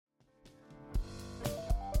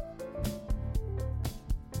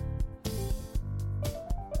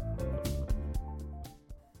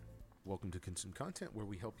Consume Content, where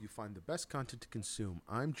we help you find the best content to consume.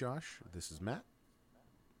 I'm Josh. This is Matt.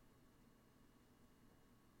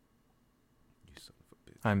 You son of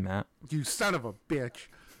a bitch. I'm Matt. You son of a bitch.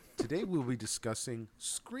 Today we'll be discussing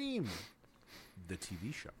Scream, the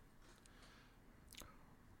TV show.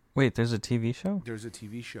 Wait, there's a TV show? There's a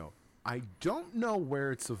TV show. I don't know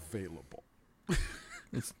where it's available.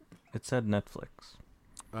 It said Netflix.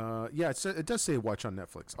 Yeah, it does say watch on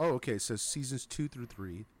Netflix. Oh, okay. It says seasons 2 through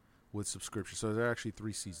 3 with subscription. So there are actually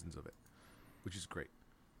 3 seasons of it, which is great.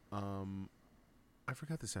 I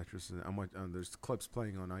forgot this actress. There's clips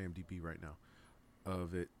playing on IMDb right now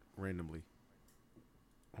of it randomly.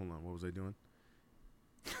 Hold on, what was I doing?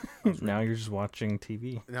 Now you're just watching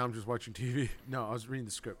TV. Now I'm just watching TV. No, I was reading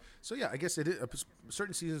the script. So yeah, I guess it is,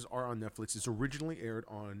 certain seasons are on Netflix. It's originally aired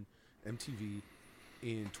on MTV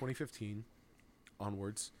in 2015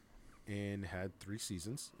 onwards and had 3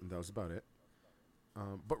 seasons, and that was about it.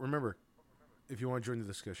 But remember, if you want to join the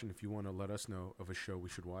discussion, if you want to let us know of a show we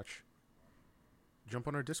should watch, jump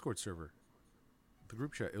on our Discord server, the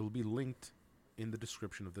group chat. It will be linked in the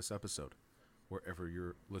description of this episode, wherever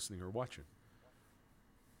you're listening or watching.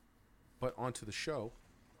 But onto the show,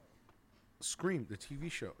 Scream, the TV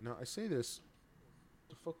show. Now, I say this,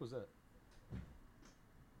 the fuck was that?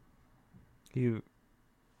 You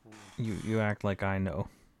act like I know.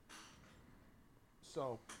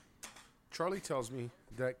 So, Charlie tells me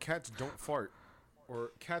that cats don't fart,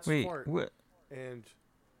 or cats Wait, fart. what? And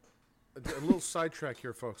a little sidetrack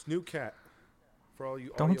here, folks. New cat for all you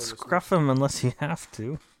audio Don't listeners. scruff him unless you have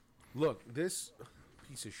to. Look, this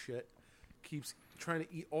piece of shit keeps trying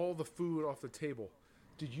to eat all the food off the table.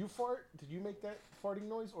 Did you fart? Did you make that farting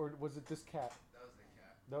noise, or was it this cat? That was the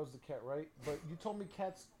cat. That was the cat, right? But you told me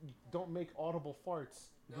cats don't make audible farts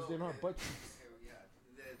because they don't have butt cheeks.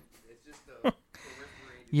 Yeah, it's just the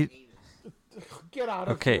You- perforated anus. Get out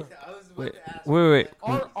of Okay. here. I was about Wait, to ask wait.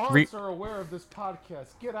 Our Re- aunts are aware of this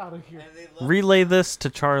podcast. Get out of here. and they love Relay this to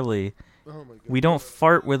Charlie. Oh my god. We don't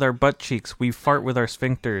fart with our butt cheeks. We fart with our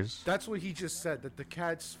sphincters. That's what he just said, that the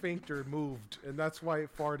cat's sphincter moved, and that's why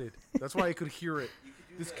it farted. That's why I could hear it. You could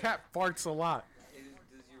do This that. cat farts a lot. Does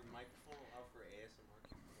your microphone allow for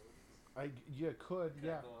ASMR? Yeah, could, Can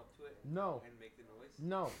yeah. I go up to it? No. And make the noise?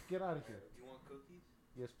 No, get out of here. Do you want cookies?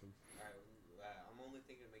 Yes, please. Alright, I'm only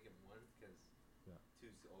thinking of making one because Yeah.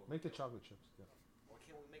 two's over. Make the chocolate chips. Yeah. Why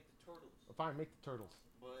can't we make the turtles? Fine, make the turtles.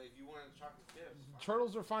 But if you want chocolate chips,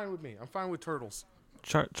 Turtles are fine with me. I'm fine with turtles.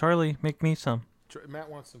 Charlie, make me some.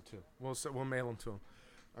 Matt wants them too. We'll mail them to him.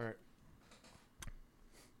 All right.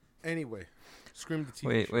 Anyway, Scream the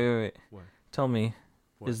TV show. Wait. What? Tell me,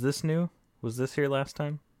 What? is this new? Was this here last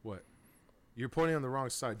time? What? You're pointing on the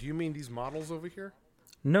wrong side. Do you mean these models over here?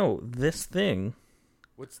 No, this thing.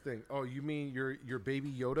 What's the thing? Oh, you mean your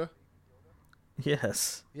baby Yoda?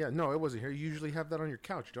 Yes. Yeah, no, it wasn't here. You usually have that on your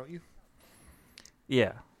couch, don't you?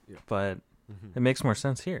 Yeah. Yeah. But it makes more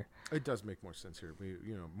sense here. It does make more sense here.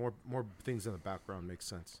 More things in the background make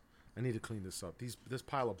sense. I need to clean this up. This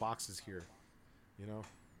pile of boxes here, it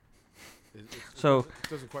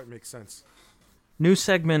doesn't quite make sense. New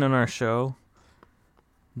segment on our show.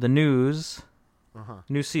 The news. Uh-huh.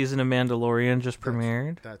 New season of Mandalorian just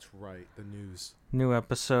premiered. That's right. The news. New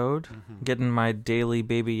episode. Getting my daily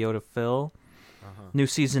Baby Yoda fill. Uh-huh. New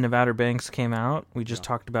season of Outer Banks came out. We just Yeah.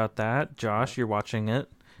 talked about that. Josh, you're watching it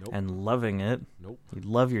Nope. and loving it. Nope. You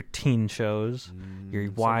love your teen shows. Your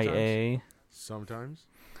YA. Sometimes.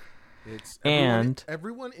 It's And-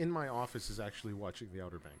 everyone in my office is actually watching The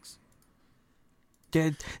Outer Banks.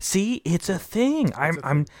 See, it's a thing. a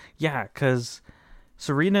I'm yeah, because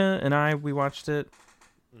Serena and I, we watched it.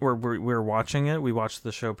 We're watching it. We watched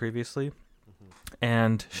the show previously.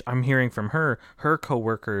 And I'm hearing from her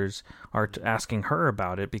coworkers are asking her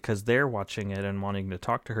about it because they're watching it and wanting to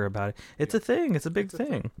talk to her about it. It's a thing. It's a big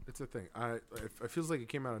thing. It's a thing. It feels like it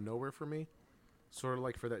came out of nowhere for me. Sort of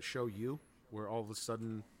like for that show You, where all of a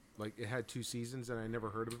sudden, like, it had 2 seasons and I never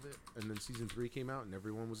heard of it. And then season 3 came out and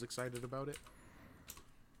everyone was excited about it.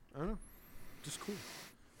 I don't know. Just cool.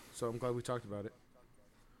 So I'm glad we talked about it.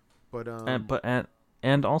 But,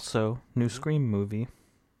 And also, new Scream movie.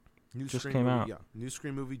 New just Scream came movie, out. Yeah, new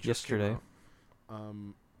Scream movie just Yesterday. Came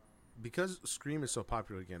out. Because Scream is so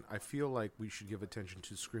popular again, I feel like we should give attention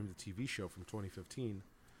to Scream the TV show from 2015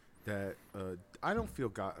 that I don't feel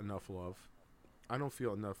got enough love. I don't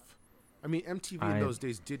feel enough. I mean, MTV in those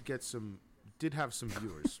days did have some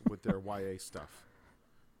viewers with their YA stuff,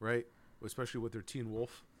 right? Especially with their Teen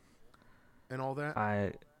Wolf and all that.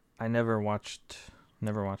 I never watched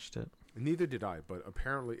it. Neither did I, but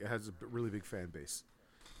apparently it has a really big fan base.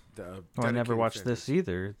 I never watched this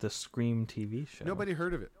either. The Scream TV show. Nobody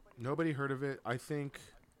heard of it. I think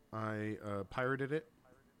I pirated it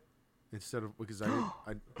instead of because I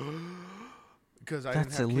because I didn't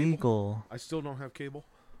That's have cable. illegal. I still don't have cable.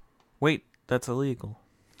 Wait, that's illegal.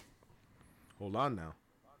 Hold on now.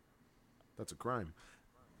 That's a crime.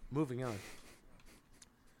 Moving on.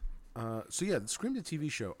 So yeah, the Scream the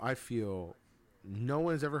TV show. I feel no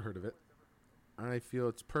one has ever heard of it. I feel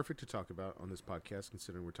it's perfect to talk about on this podcast,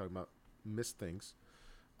 considering we're talking about missed things.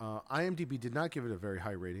 IMDb did not give it a very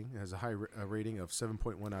high rating. It has a rating of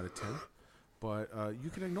 7.1 out of 10. But you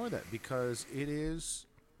can ignore that because it is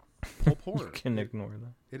pulp horror. You can ignore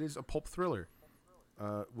that. It is a pulp thriller.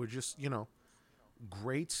 We're just,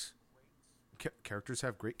 great characters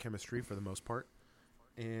have great chemistry for the most part.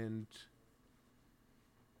 And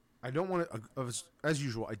I don't want to, as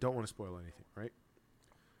usual, I don't want to spoil anything, right?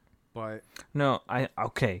 But No,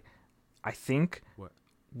 okay. I think what?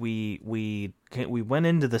 we went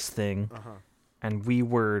into this thing and we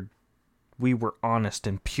were honest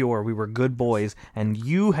and pure. We were good boys, and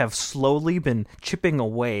you have slowly been chipping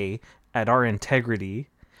away at our integrity.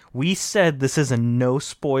 We said this is a no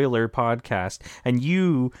spoiler podcast, and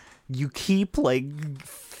you keep letting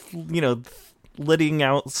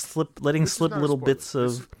slip little bits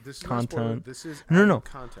of this is content. This is No.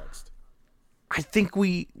 context. I think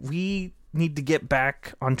we need to get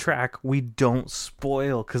back on track. We don't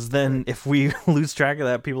spoil, because then if we lose track of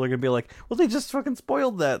that, people are gonna be like, "Well, they just fucking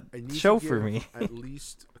spoiled that I need show to for give me." at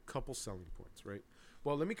least a couple selling points, right?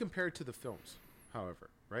 Well, let me compare it to the films, however,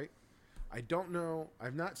 right? I don't know.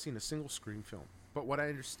 I've not seen a single Scream film. But what I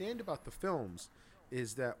understand about the films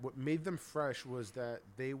is that what made them fresh was that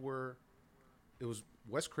it was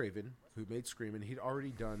Wes Craven who made Scream, and he'd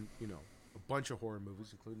already done, a bunch of horror movies,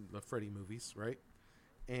 including the Freddy movies, right?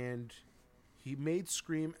 And he made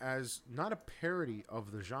Scream as not a parody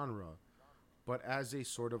of the genre, but as a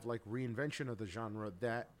sort of like reinvention of the genre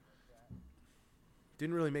that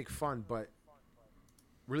didn't really make fun, but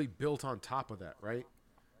really built on top of that, right?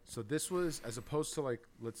 So this was, as opposed to like,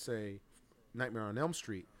 let's say, Nightmare on Elm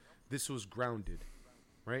Street, this was grounded,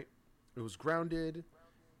 right? It was grounded,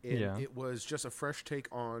 and it was just a fresh take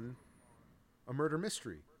on a murder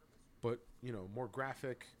mystery, but, more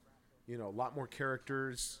graphic, a lot more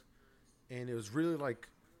characters, and it was really like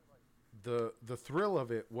the thrill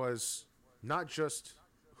of it was not just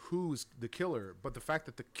who's the killer, but the fact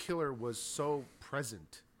that the killer was so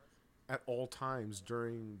present at all times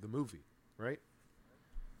during the movie, right?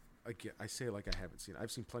 I say it like I haven't seen it.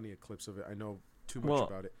 I've seen plenty of clips of it. I know too much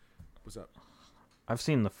about it. What's up? I've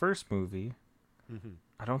seen the first movie. Mm-hmm.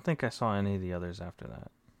 I don't think I saw any of the others after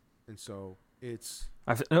that. And so it's...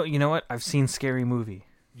 you know what? I've seen Scary Movie.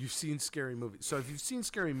 You've seen Scary Movie. So if you've seen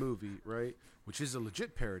Scary Movie, right, which is a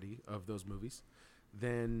legit parody of those movies,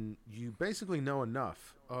 then you basically know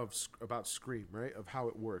enough about Scream, right, of how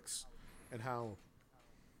it works and how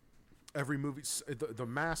every movie... The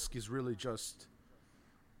mask is really just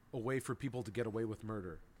a way for people to get away with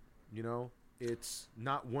murder, It's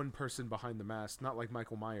not one person behind the mask, not like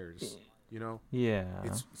Michael Myers, Yeah.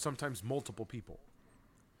 It's sometimes multiple people,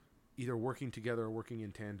 either working together or working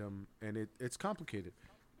in tandem, and it's complicated.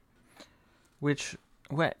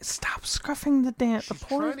 Stop scruffing the She's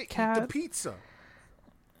poor trying to cat. eat the pizza.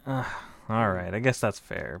 All right, I guess that's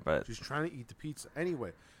fair, but She's trying to eat the pizza.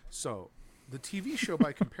 Anyway, so the TV show,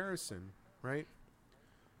 by comparison, right,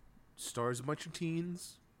 stars a bunch of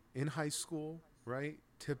teens in high school, right?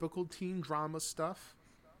 Typical teen drama stuff.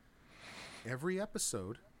 Every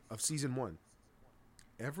episode of season 1,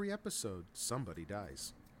 every episode, somebody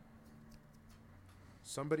dies.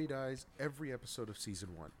 Somebody dies every episode of season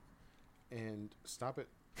 1. And stop it.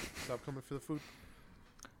 Stop coming for the food.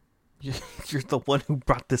 you're the one who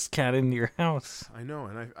brought this cat into your house. I know,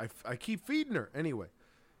 and I keep feeding her. Anyway,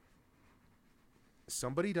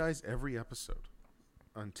 somebody dies every episode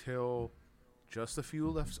until just a few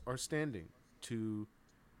left are standing to,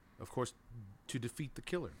 of course, to defeat the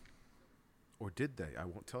killer. Or did they? I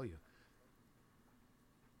won't tell you.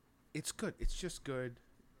 It's good. It's just good.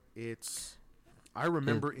 I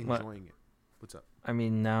remember enjoying it. What's up? I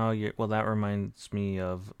mean, now that reminds me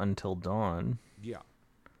of Until Dawn. Yeah.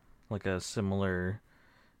 Like a similar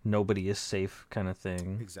nobody is safe kind of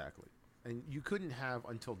thing. Exactly. And you couldn't have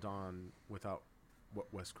Until Dawn without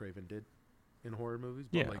what Wes Craven did in horror movies.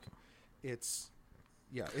 But it's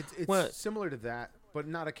similar to that, but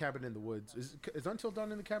not a Cabin in the Woods. Is Until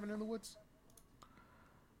Dawn in the Cabin in the Woods?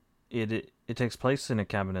 It takes place in a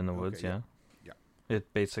cabin in the woods, yeah. It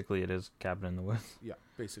is Cabin in the Woods. Yeah,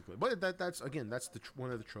 basically. But that's one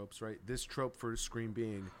of the tropes, right? This trope for Scream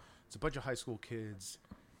being it's a bunch of high school kids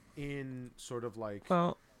in sort of like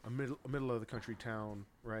a middle of the country town,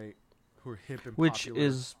 right? Who are hip and which popular.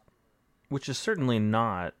 which is certainly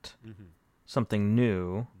not something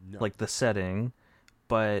new, No. like the setting,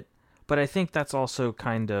 but I think that's also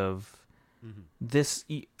kind of this.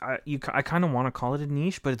 I kind of want to call it a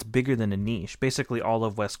niche, but it's bigger than a niche. Basically, all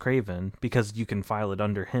of Wes Craven, because you can file it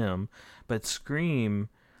under him. But Scream,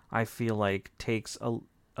 I feel like takes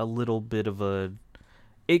a little bit of a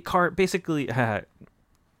basically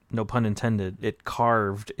no pun intended. It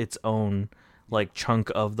carved its own like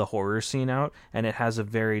chunk of the horror scene out, and it has a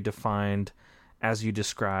very defined, as you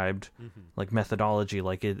described, like methodology.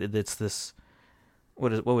 Like it's this.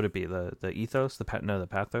 What would it be? The ethos, the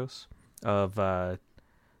pathos of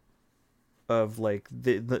like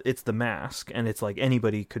it's the mask, and it's like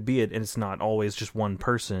anybody could be it, and it's not always just one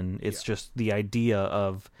person. It's just the idea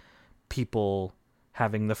of people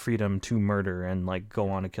having the freedom to murder and like go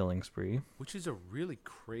on a killing spree, which is a really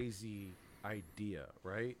crazy idea,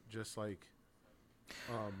 right? Just like,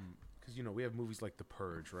 because we have movies like The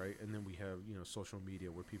Purge, right? And then we have social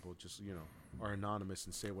media where people just are anonymous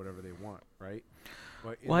and say whatever they want, right?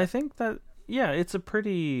 But I think that it's a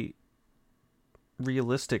pretty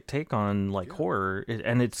realistic take on like horror,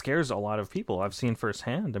 and it scares a lot of people. I've seen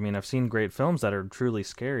firsthand. I mean, I've seen great films that are truly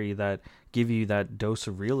scary that give you that dose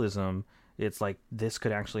of realism. It's like this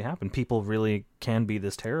could actually happen. People really can be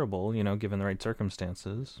this terrible, given the right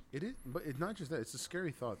circumstances. It is, but it's not just that. It's a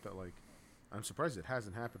scary thought that like I'm surprised it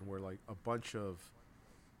hasn't happened where like a bunch of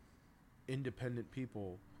independent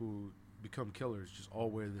people who become killers just all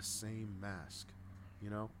wear the same mask.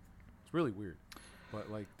 It's really weird. But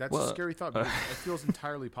like that's a scary thought because it feels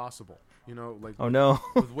entirely possible. Like oh no,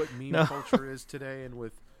 with what meme culture is today and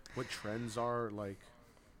with what trends are, like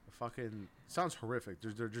fucking sounds horrific.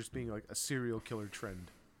 There just being like a serial killer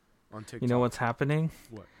trend on TikTok. You know what's happening?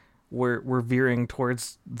 What? We're veering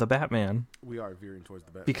towards the Batman. We are veering towards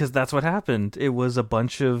the Batman because that's what happened. It was a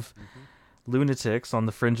bunch of lunatics on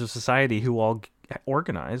the fringe of society who all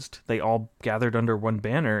organized. They all gathered under one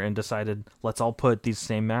banner and decided, let's all put these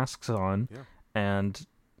same masks on and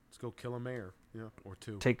let's go kill a mayor, or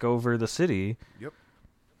two. Take over the city. Yep.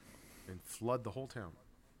 And flood the whole town.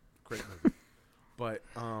 Great movie. But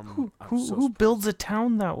who builds a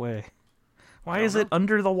town that way? Why is it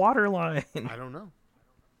under the water line? I don't know.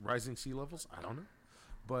 Rising sea levels? I don't know.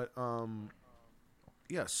 But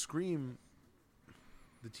Scream,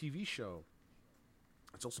 the TV show.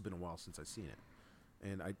 It's also been a while since I've seen it,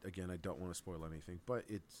 and I don't want to spoil anything. But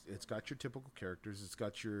it's got your typical characters. It's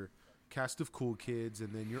got your cast of cool kids,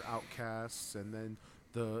 and then your outcasts, and then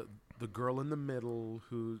the girl in the middle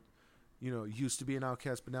who used to be an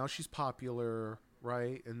outcast, but now she's popular,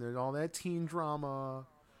 right? And then all that teen drama,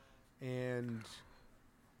 and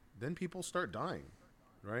then people start dying,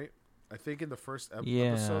 right? I think in the first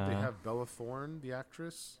episode they have Bella Thorne, the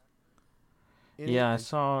actress.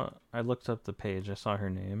 I looked up the page. I saw her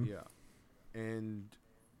name. Yeah, and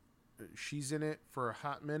she's in it for a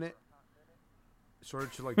hot minute, sort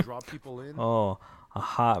of to like draw people in. Oh, a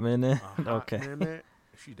hot minute. Minute.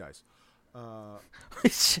 She dies.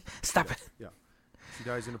 Stop it. Yeah. She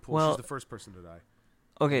dies in a pool. Well, she's the first person to die.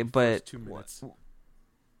 Okay, but 2 minutes.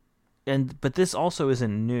 But this also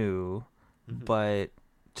isn't new. But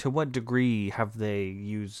to what degree have they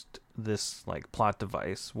used this like plot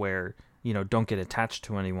device where don't get attached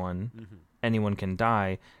to anyone, anyone can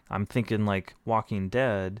die? I'm thinking like Walking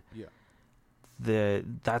Dead. Yeah.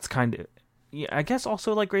 That's kind of. Yeah, I guess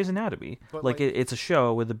also like Grey's Anatomy. But like it's a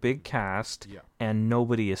show with a big cast and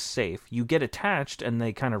nobody is safe. You get attached and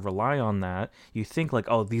they kind of rely on that. You think like,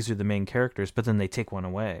 oh, these are the main characters, but then they take one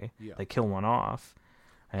away. Yeah. They kill one off.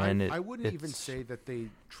 And I wouldn't even say that they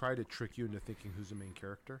try to trick you into thinking who's the main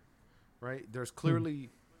character, right? There's clearly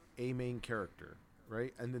a main character,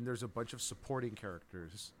 right? And then there's a bunch of supporting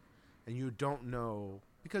characters, and you don't know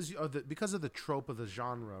because of the trope of the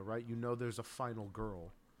genre, right? There's a final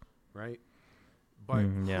girl, right? But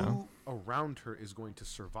who around her is going to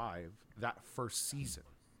survive that first season,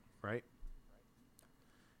 right?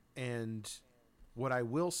 And what I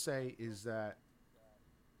will say is that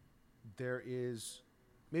there is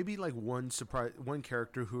maybe like one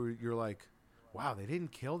character who you're like, wow, they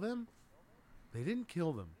didn't kill them? They didn't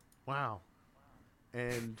kill them. Wow.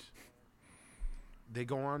 And they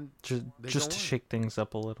go on. Just to shake things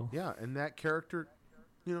up a little. Yeah, and that character,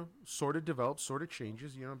 sort of develops, sort of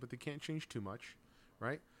changes, but they can't change too much.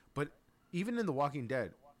 Right? But even in The Walking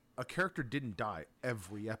Dead, a character didn't die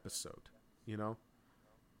every episode,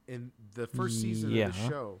 In the first season of the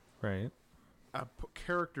show, right, a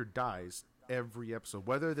character dies every episode.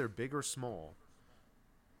 Whether they're big or small,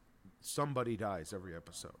 somebody dies every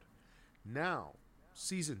episode. Now,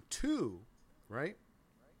 season 2, right?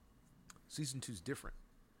 Season 2's different.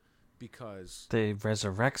 because They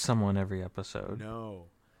resurrect someone every episode. no,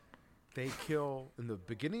 they kill in the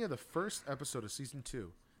beginning of the first episode of season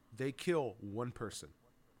 2. They kill one person,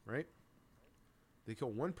 right? They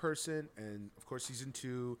kill one person, and of course, season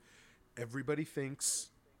 2, everybody thinks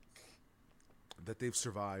that they've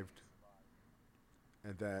survived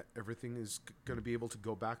and that everything is going to be able to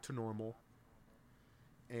go back to normal.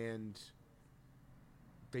 And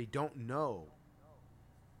they don't know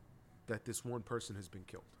that this one person has been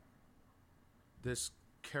killed. This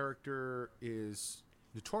character is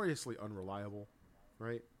notoriously unreliable,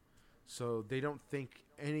 right? So they don't think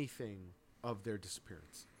anything of their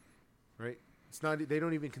disappearance, right? It's not. They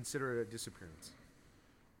don't even consider it a disappearance.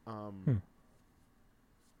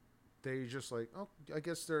 They just like, oh, I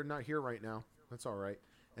guess they're not here right now. That's all right,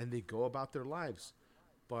 and they go about their lives.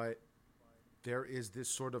 But there is this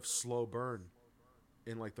sort of slow burn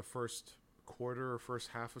in like the first quarter or first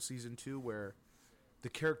half of season 2 where the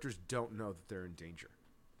characters don't know that they're in danger.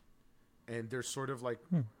 And they're sort of like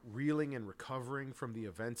reeling and recovering from the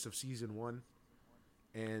events of season 1.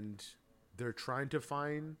 And they're trying to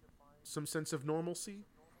find some sense of normalcy,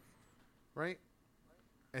 right?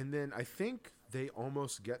 And then I think they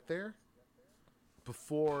almost get there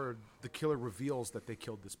before the killer reveals that they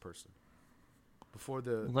killed this person. Before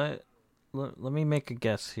the... Let me make a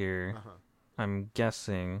guess here. Uh-huh. I'm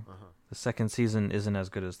guessing Uh-huh. the second season isn't as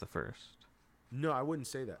good as the first. No, I wouldn't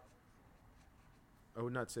say that. I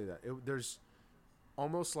would not say that. There's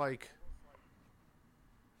almost like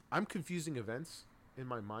I'm confusing events in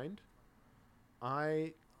my mind.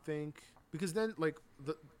 I think because then like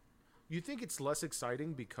you think it's less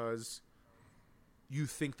exciting because you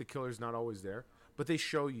think the killer's not always there, but they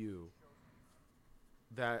show you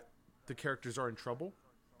that the characters are in trouble,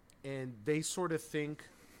 and they sort of think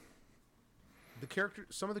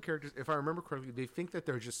some of the characters, if I remember correctly, they think that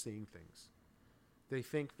they're just seeing things. They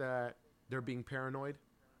think that they're being paranoid,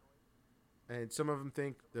 and some of them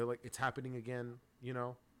think they're like it's happening again, you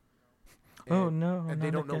know. And they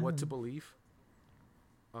don't know what to believe.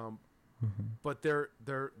 But the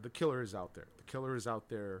killer is out there. The killer is out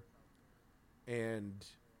there, and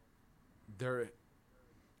they're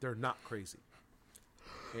not crazy,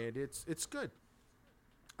 and it's good.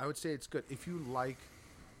 I would say it's good if you like,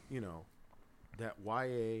 you know, that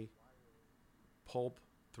YA pulp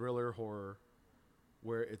thriller horror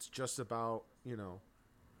where it's just about, you know,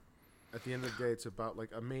 at the end of the day, it's about like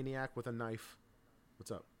a maniac with a knife. What's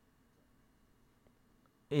up?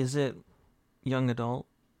 Is it young adult?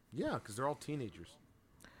 Yeah, because they're all teenagers.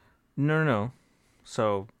 No.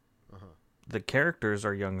 So the characters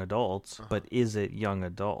are young adults, but is it young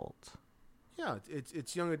adult? Yeah,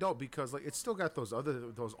 it's young adult because like it's still got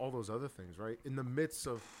all those other things, right? In the midst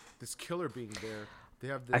of this killer being there, they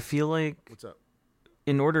have this. I feel like What's up?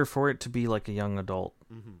 in order for it to be like a young adult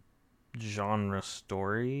genre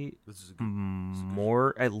story, This is a good,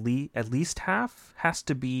 more at least half has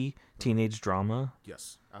to be teenage drama,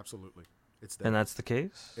 yes, absolutely. It's there. and that's the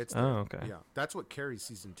case. It's oh, there. okay. Yeah, that's what carries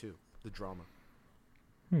season 2, the drama.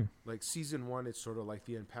 Like season 1, it's sort of like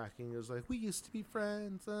the unpacking. It was like we used to be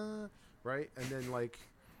friends, right? And then like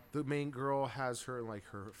the main girl has her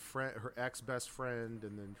her ex best friend,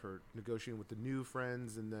 and then her negotiating with the new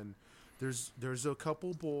friends, and then there's a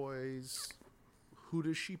couple boys. Who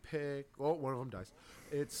does she pick? Well, one of them dies.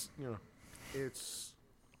 It's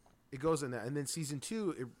it goes in that, and then season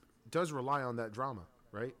 2 it does rely on that drama,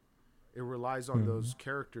 right? It relies on those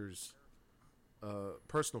characters'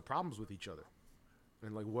 personal problems with each other,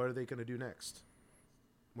 and like what are they going to do next?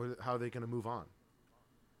 How are they going to move on?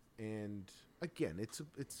 And again, it's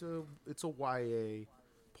a YA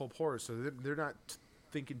pulp horror, so they're not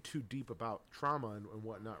thinking too deep about trauma and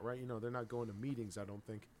whatnot, right? You know, they're not going to meetings, I don't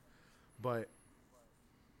think, but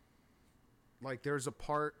like there's a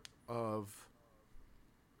part of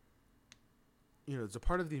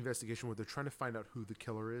the investigation where they're trying to find out who the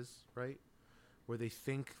killer is, right? Where they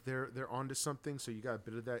think they're onto something, so you got a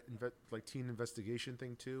bit of that like teen investigation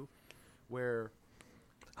thing too, where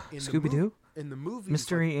in Scooby-Doo? in the movie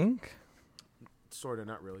Mystery Inc. Sort of,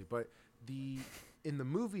 not really, but in the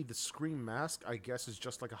movie the Scream mask, I guess, is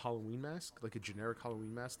just like a Halloween mask, like a generic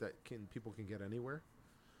Halloween mask that people can get anywhere.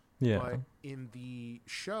 Yeah. But in the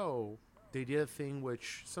show, they did a thing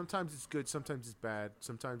which sometimes it's good, sometimes it's bad,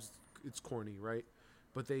 sometimes it's corny, right?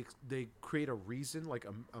 But they create a reason, like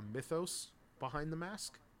a mythos behind the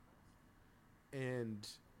mask. And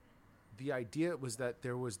the idea was that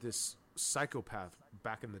there was this psychopath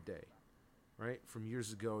back in the day, right? From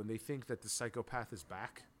years ago, and they think that the psychopath is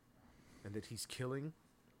back and that he's killing.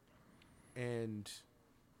 And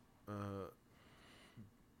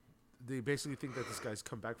they basically think that this guy's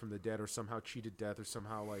come back from the dead or somehow cheated death or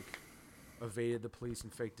somehow like evaded the police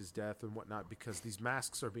and faked his death and whatnot because these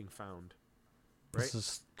masks are being found. Right? This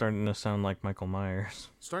is starting to sound like Michael Myers.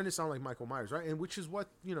 Starting to sound like Michael Myers, right? And which is what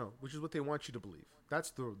they want you to believe.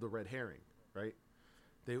 That's the red herring, right?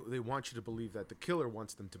 They want you to believe that. The killer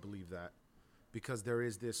wants them to believe that because there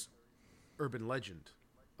is this urban legend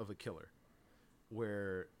of a killer,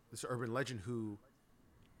 where this urban legend who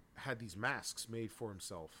had these masks made for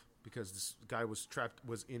himself because this guy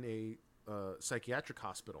was in a psychiatric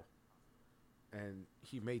hospital, and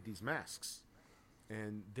he made these masks.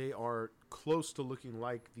 And they are close to looking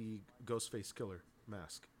like the Ghostface Killer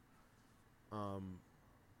mask.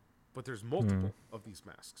 But there's multiple of these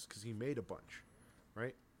masks because he made a bunch,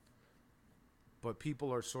 right? But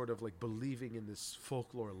people are sort of like believing in this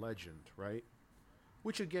folklore legend, right?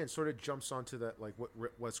 Which again sort of jumps onto that, like what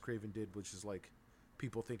Wes Craven did, which is like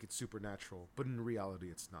people think it's supernatural, but in reality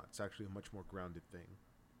it's not. It's actually a much more grounded thing.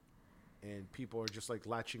 And people are just like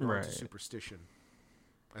latching on to superstition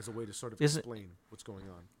as a way to sort of explain what's going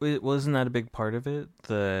on. Wasn't that a big part of it?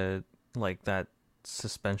 The that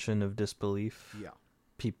suspension of disbelief. Yeah.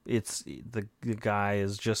 It's the guy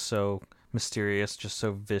is just so mysterious, just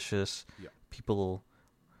so vicious. Yeah. People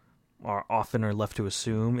are left to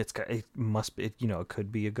assume it must be, it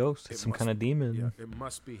could be a ghost. It's some kind of demon. Yeah, it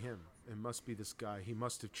must be him. It must be this guy. He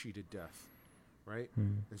must have cheated death, right?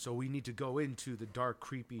 And so we need to go into the dark,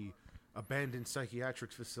 creepy, abandoned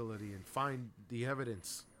psychiatric facility and find the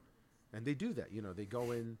evidence. And they do that. They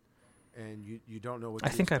go in and you don't know what I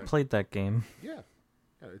think I played that game. Yeah.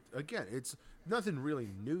 Again, it's nothing really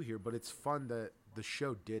new here, but it's fun that the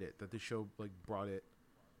show did it, that the show brought it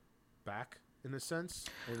back in a sense.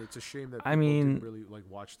 And it's a shame that people didn't really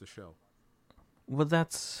watch the show. Well,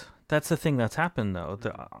 that's the thing that's happened though.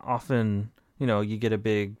 Often, you get a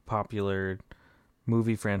big popular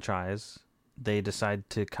movie franchise, they decide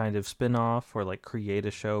to kind of spin off or create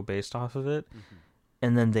a show based off of it,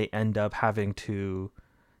 and then they end up having to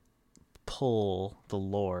pull the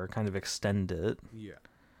lore, kind of extend it,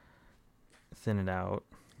 thin it out.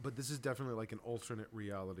 But this is definitely an alternate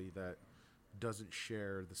reality that doesn't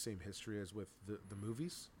share the same history as with the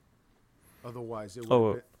movies. Otherwise, it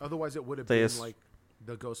would have been like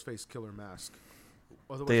the Ghostface Killer mask.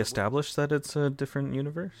 They established that it's a different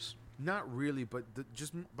universe? Not really, but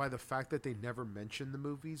just by the fact that they never mention the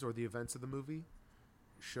movies or the events of the movie,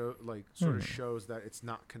 sort of shows that it's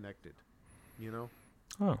not connected.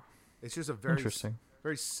 Oh, it's just a very interesting.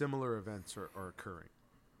 Very similar events are occurring,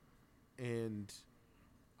 and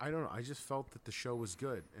I don't know. I just felt that the show was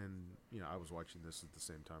good, and I was watching this at the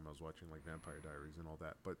same time I was watching Vampire Diaries and all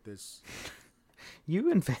that. But this,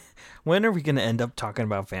 when are we going to end up talking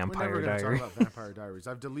about Vampire Diaries? We're never going to talk about Vampire Diaries.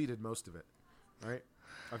 I've deleted most of it, right?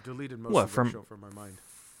 I've deleted most of the show from my mind.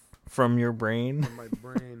 From your brain? From my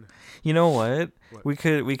brain. You know what? We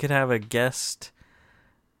could have a guest,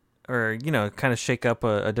 or kind of shake up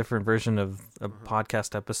a different version of a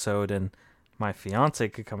podcast episode, and my fiance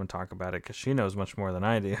could come and talk about it because she knows much more than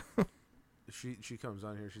I do. She comes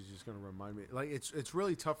on here. She's just gonna remind me. It's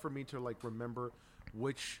really tough for me to remember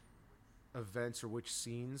which events or which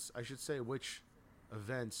scenes, I should say, which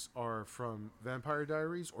events are from Vampire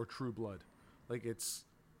Diaries or True Blood. It's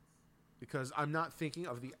because I'm not thinking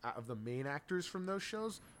of the main actors from those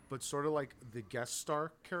shows, but sort of the guest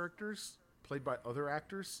star characters played by other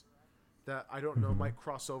actors that I don't know might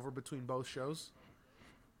cross over between both shows.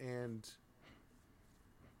 And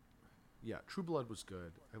yeah, True Blood was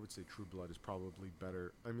good. I would say True Blood is probably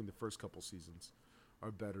better. I mean, the first couple seasons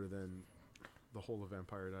are better than the whole of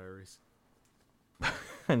Vampire Diaries.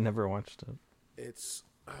 I never watched it. It's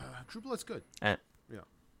True Blood's good. Yeah.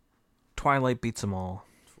 Twilight beats them all.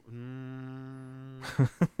 I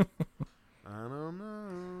don't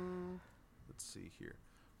know. Let's see here.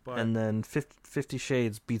 And then 50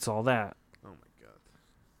 Shades beats all that. Oh my god.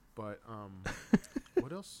 But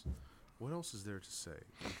what else? What else is there to say?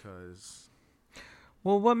 Because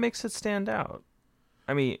what makes it stand out?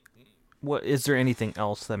 I mean, what is there anything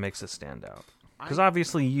else that makes it stand out? Because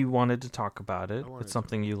obviously you wanted to talk about it. It's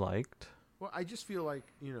something you liked. Well, I just feel like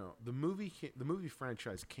the movie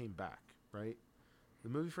franchise came back, right? The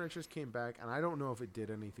movie franchise came back, and I don't know if it did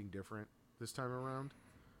anything different this time around,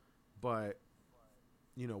 but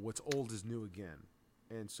what's old is new again,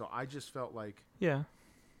 and so I just felt like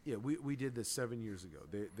we did this 7 years ago.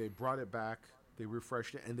 They brought it back, they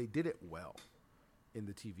refreshed it, and they did it well in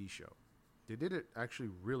the TV show. They did it actually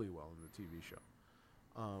really well in the TV show.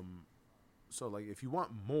 So if you want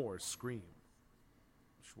more Scream,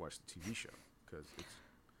 you should watch the TV show because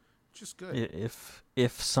it's just good.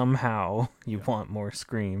 If somehow you want more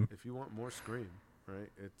Scream. If you want more Scream, right?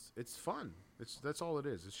 It's fun. That's all it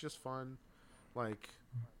is. It's just fun. like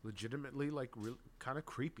legitimately like kind of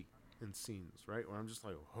creepy in scenes, right? Where I'm just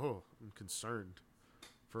like, oh, I'm concerned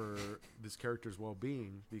for this character's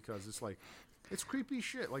well-being because it's like it's creepy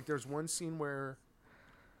shit. Like there's one scene where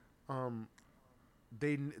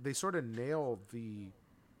they sort of nail the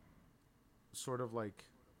sort of like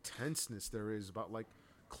tenseness there is about like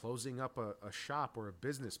closing up a shop or a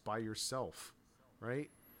business by yourself, right?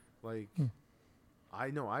 Like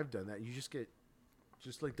I know I've done that. You just get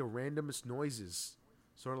just like the randomest noises,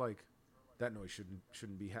 sort of like that noise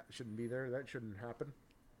shouldn't be there. That shouldn't happen,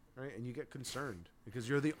 right? And you get concerned because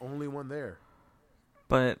you're the only one there.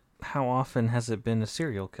 But how often has it been a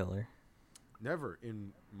serial killer? Never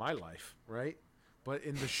in my life, right? But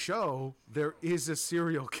in the show, there is a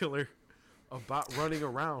serial killer about running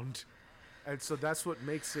around, and so that's what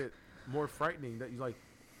makes it more frightening. That you like,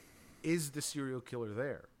 is the serial killer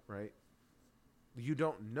there, right? You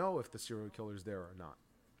don't know if the serial killer is there or not,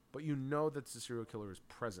 but you know that the serial killer is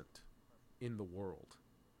present in the world.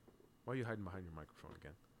 Why are you hiding behind your microphone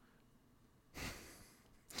again?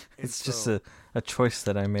 It's just a choice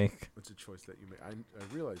that I make. It's a choice that you make. I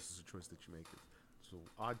realize it's a choice that you make. It's an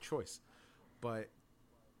odd choice. But,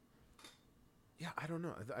 yeah, I don't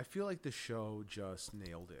know. I feel like the show just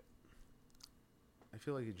nailed it. I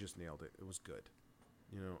feel like it just nailed it. It was good.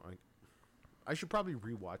 You know, I should probably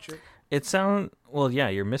rewatch it. Well, yeah,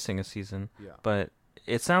 you're missing a season. Yeah. But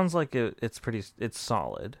it sounds like it's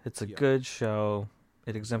solid. It's a good show.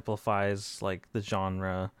 It exemplifies, like, the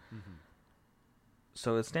genre. Mm-hmm.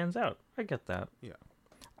 So it stands out. I get that. Yeah.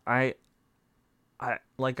 I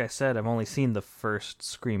like I said, I've only seen the first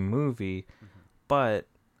Scream movie, but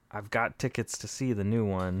I've got tickets to see the new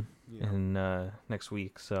one in next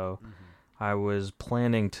week. So I was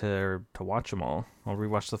planning to watch them all. I'll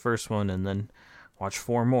rewatch the first one and then watch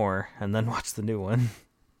 4 more and then watch the new one.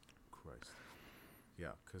 Christ.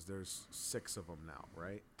 Yeah, because there's 6 of them now,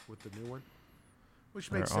 right? With the new one,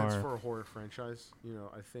 which makes sense for a horror franchise. You know,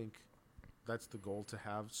 I think that's the goal, to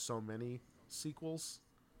have so many sequels.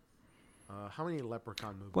 How many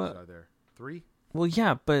Leprechaun movies are there? 3? Well,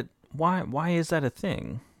 yeah, but why is that a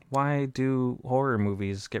thing? Why do horror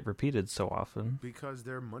movies get repeated so often? Because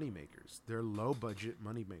they're moneymakers. They're low-budget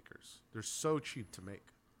moneymakers. They're so cheap to make,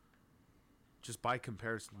 just by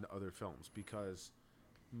comparison to other films. Because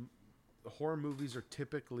horror movies are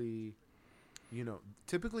typically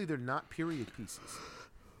they're not period pieces.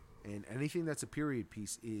 And anything that's a period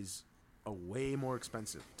piece is a way more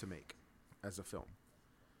expensive to make as a film.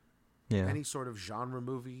 Yeah. Any sort of genre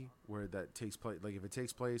movie where that takes place, like if it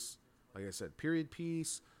takes place, like I said, period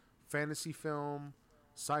piece, fantasy film,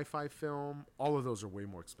 sci-fi film, all of those are way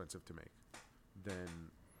more expensive to make than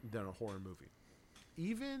a horror movie.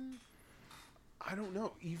 Even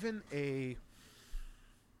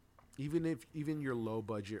your low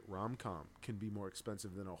budget rom-com can be more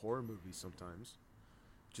expensive than a horror movie sometimes.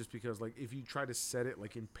 Just because, like, if you try to set it,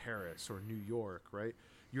 like, in Paris or New York, right,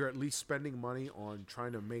 you're at least spending money on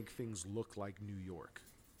trying to make things look like New York.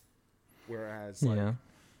 Whereas, like,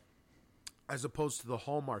 as opposed to the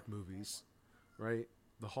Hallmark movies, right,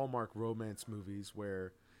 the Hallmark romance movies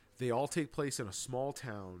where they all take place in a small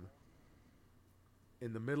town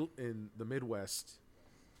in the Midwest,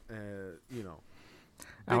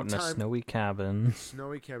 out in a snowy cabin.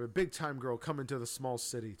 Big time girl coming to the small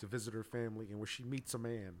city to visit her family, and where she meets a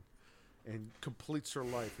man and completes her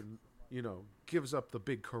life and, gives up the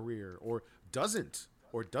big career or doesn't.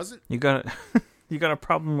 You got a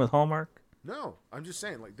problem with Hallmark? No, I'm just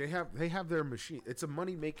saying, like, they have their machine. It's a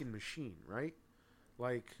money-making machine, right?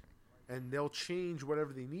 Like, and they'll change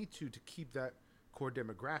whatever they need to keep that core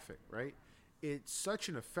demographic, right? It's such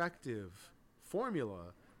an effective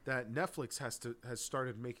formula that Netflix has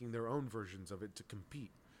started making their own versions of it to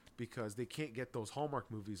compete, because they can't get those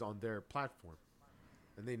Hallmark movies on their platform,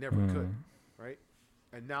 and they never could, right?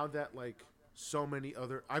 And now that, like, so many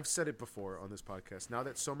other, I've said it before on this podcast, now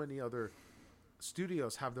that so many other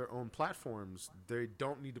studios have their own platforms, they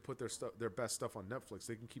don't need to put their best stuff on Netflix.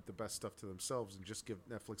 They can keep the best stuff to themselves and just give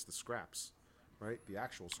Netflix the scraps, right? The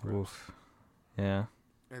actual scraps. Oof. Yeah.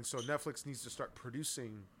 And so Netflix needs to start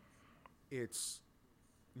producing its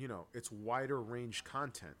wider range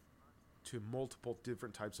content to multiple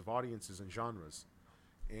different types of audiences and genres.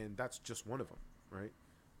 And that's just one of them, right?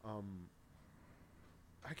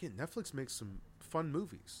 Again, Netflix makes some fun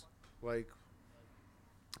movies. Like,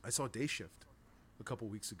 I saw Day Shift a couple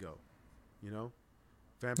weeks ago,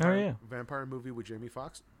 vampire movie with Jamie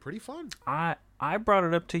Foxx. Pretty fun. I brought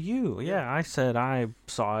it up to you. Yeah, I said I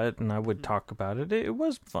saw it and I would talk about it. It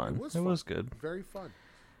was fun. It was good. Very fun.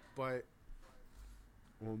 But,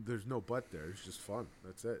 there's no but there. It's just fun.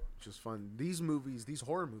 That's it. Just fun. These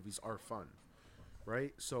horror movies are fun.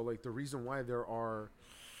 right? So like the reason why there are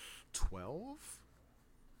 12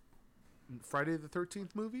 Friday the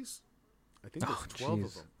 13th movies, I think there's 12 of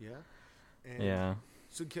jeez. them. Yeah. And Yeah.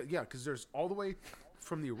 so yeah, because there's all the way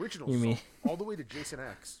from the original You mean- all the way to Jason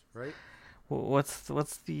X, right? What's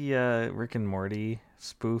the Rick and Morty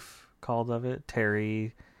spoof called of it?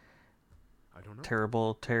 Terry, I don't know.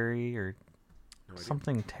 Terrible Terry, or No idea.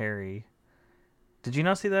 something Terry. Did you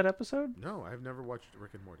not see that episode? No, I've never watched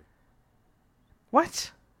Rick and Morty.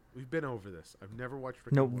 What? We've been over this. I've never watched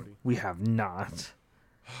Rick No, and Morty. we have not.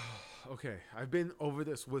 Okay, I've been over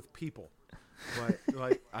this with people, but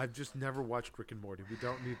like I've just never watched Rick and Morty. We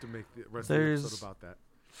don't need to make the rest of the There's- episode about that.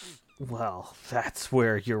 Well, that's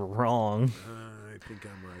where you're wrong. I think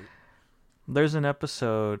I'm right. There's an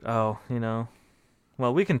episode. Oh,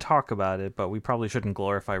 well, we can talk about it, but we probably shouldn't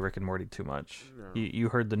glorify Rick and Morty too much. No. You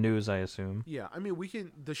heard the news, I assume. Yeah, I mean, we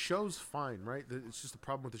can. The show's fine, right? It's just the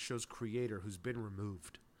problem with the show's creator, who's been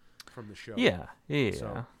removed from the show. Yeah.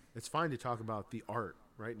 So it's fine to talk about the art,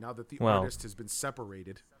 right? Now that the Well- artist has been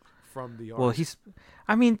separated from the art. Well,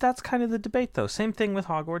 that's kind of the debate, though. Same thing with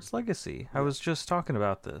Hogwarts Legacy. I was just talking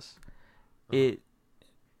about this.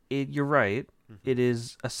 You're right. It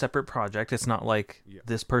is a separate project. It's not like Yeah.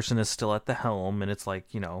 this person is still at the helm and it's like,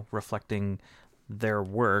 reflecting their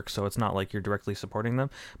work. So it's not like you're directly supporting them,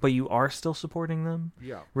 but you are still supporting them.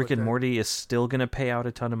 Yeah, Rick but and then- Morty is still going to pay out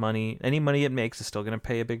a ton of money. Any money it makes is still going to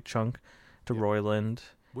pay a big chunk to Roiland.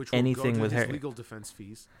 which will anything go to with his Harry- legal defense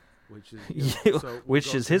fees, which is Yeah, so we'll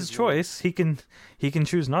which go is to his lawyer. choice. He can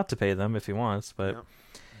choose not to pay them if he wants, but Yeah.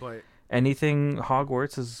 But anything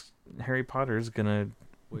Hogwarts is Harry Potter is gonna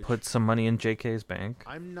which put some money in JK's bank.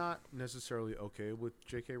 I'm not necessarily okay with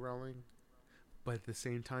J.K. Rowling, but at the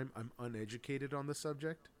same time, I'm uneducated on the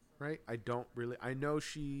subject. Right? I don't really. I know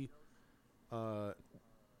she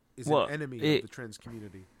is Well, an enemy it- of the trans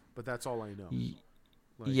community, but that's all I know.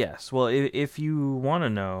 Like, Yes. Well, if you want to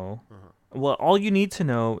know, Uh-huh. well, all you need to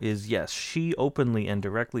know is yes, she openly and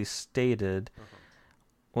directly stated. Uh-huh.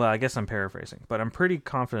 Well, I guess I'm paraphrasing, but I'm pretty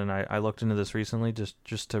confident. I looked into this recently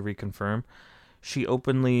just to reconfirm. She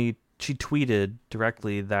tweeted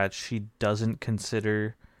directly that she doesn't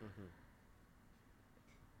consider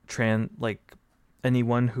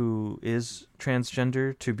anyone who is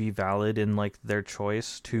transgender to be valid in like their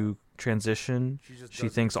choice to transition. just She doesn't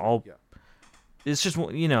thinks accept- all Yeah. it's just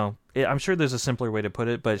I'm sure there's a simpler way to put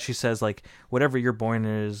it, but she says like whatever you're born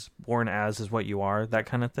as is what you are, that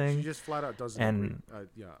kind of She thing. just flat out doesn't. And- agree.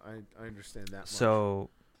 Yeah, I understand that. So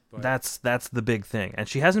But- that's the big thing, and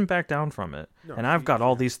she hasn't backed down from it. No, And I've she- got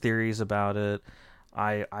all she- these theories about it.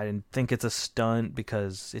 I think it's a stunt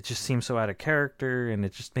because it just seems so out of character and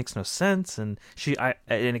it just makes no sense. And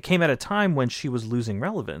it came at a time when she was losing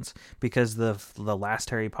relevance because the last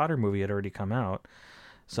Harry Potter movie had already come out.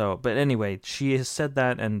 So, but anyway, she has said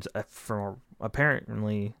that, and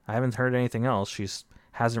apparently I haven't heard anything else. She's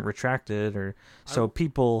hasn't retracted, or so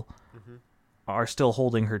people are still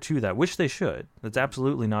holding her to that, which they should. That's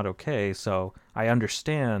absolutely not okay. So I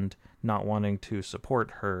understand not wanting to support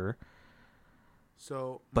her.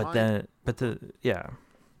 So, But my, my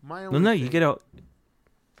No, only no, thing, you get out.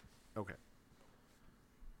 okay.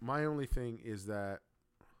 My only thing is that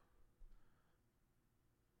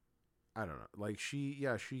I don't know. Like she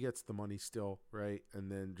gets the money still, right?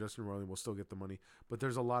 And then Justin Roiland will still get the money. But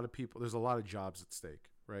there's a lot of people. There's a lot of jobs at stake,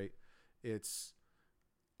 right?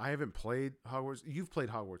 I haven't played Hogwarts. You've played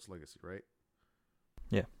Hogwarts Legacy, right?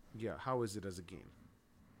 Yeah. Yeah. How is it as a game?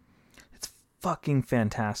 It's fucking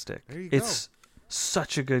fantastic. There you It's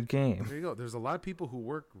such a good game. There you go. There's a lot of people who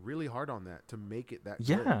work really hard on that to make it that good.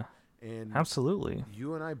 Yeah, And absolutely.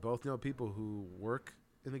 you and I both know people who work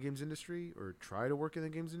in the games industry or try to work in the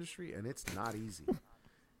games industry, and it's not easy.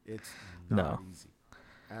 It's not No. easy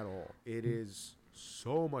at all. It is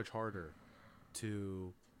so much harder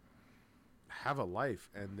to have a life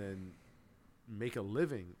and then make a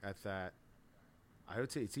living at that. I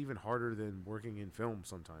would say it's even harder than working in film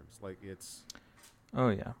sometimes. Like it's, Oh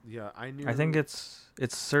yeah. yeah, I knew. I think it's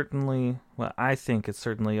certainly I think it's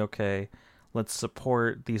certainly okay. Let's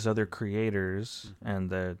support these other creators and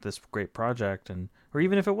this great project, or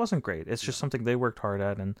even if it wasn't great, it's just something they worked hard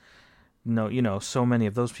at, and so many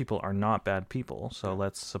of those people are not bad people, so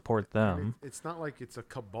let's support them. It's not like it's a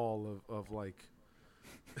cabal of like.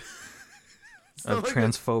 It's Of not like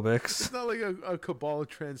transphobics. It's not like a cabal of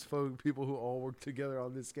transphobic people who all work together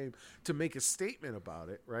on this game to make a statement about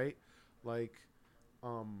it, right? Like,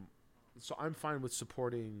 so I'm fine with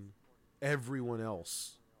supporting everyone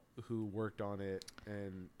else who worked on it,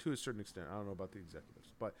 and to a certain extent, I don't know about the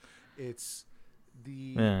executives, but it's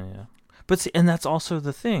Yeah. But see, and that's also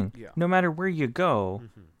the thing. Yeah. No matter where you go,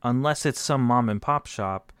 unless it's some mom and pop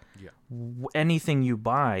shop, Yeah. anything you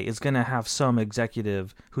buy is going to have some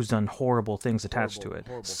executive who's done horrible things attached to it.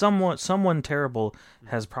 Horrible. Someone terrible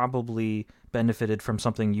has probably benefited from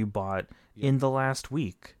something you bought in the last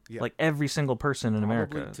week. Yeah. Like every single person in Probably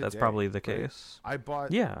America. That's today, probably the right? case. I bought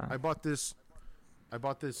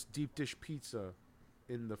this deep dish pizza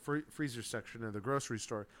in the freezer section of the grocery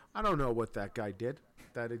store. I don't know what that guy did,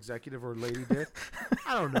 that executive or lady did.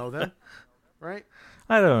 I don't know them, right?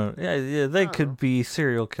 I don't. Yeah. They don't could know. be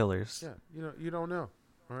serial killers. Yeah, you don't know,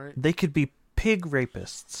 all right? They could be pig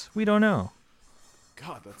rapists. We don't know.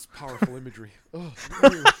 God, that's powerful imagery. Ugh.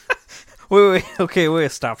 Anyway, Wait. Okay, wait.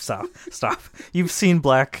 Stop. You've seen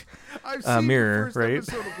Black I've seen Mirror, the first right?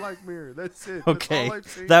 episode of Black Mirror. That's it. Okay, That's all I've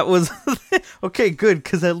seen. that was okay. Good,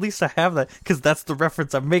 because at least I have that. Because that's the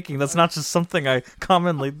reference I'm making. That's not just something I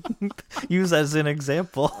commonly use as an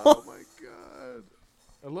example. Oh my god,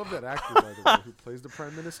 I love that actor, by the way, who plays the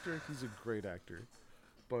prime minister. He's a great actor.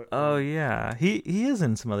 But Oh yeah, he is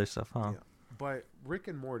in some other stuff, huh? yeah. But Rick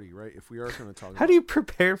and Morty, right? If we are going to talk, How do you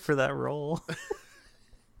prepare for that role?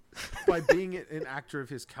 by being an actor of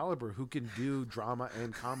his caliber who can do drama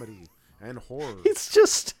and comedy and horror. He's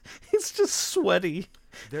just sweaty.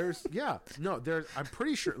 I'm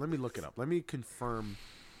pretty sure. Let me look it up. Let me confirm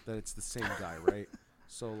that it's the same guy, right?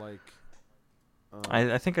 So like,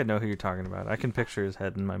 I think I know who you're talking about. I can picture his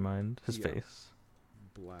head in my mind, his Yeah. face.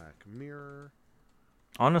 Black Mirror.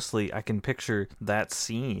 Honestly, I can picture that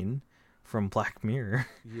scene from Black Mirror.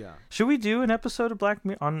 Yeah, Should we do an episode of Black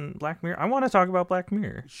Mirror on Black Mirror? I want to talk about Black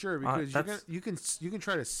Mirror. sure. Because that's- you can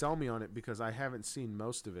try to sell me on it because I haven't seen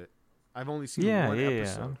most of it. I've only seen Yeah, one yeah.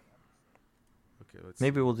 episode. Okay, let's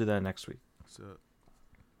Maybe we'll do that next week. see. So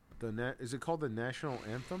is it called the National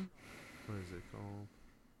Anthem? What is it called?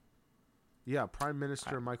 Yeah, Prime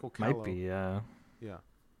Minister Michael Callow. Might be, yeah.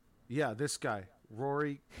 Yeah, this guy,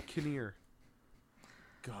 Rory Kinnear.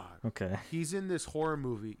 God, Okay. he's in this horror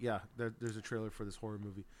movie. Yeah, there's a trailer for this horror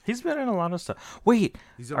movie. He's been in a lot of stuff. Wait,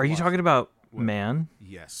 He's in are you what? talking about What? Man?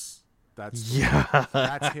 Yes, that's Yeah.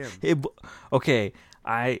 That's him. Okay,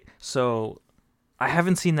 I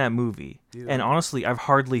haven't seen that movie. Neither And have I. honestly, I've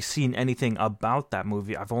hardly seen anything about that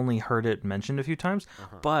movie. I've only heard it mentioned a few times.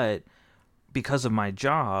 But because of my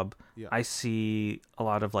job, Yeah. I see a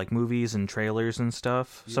lot of like movies and trailers and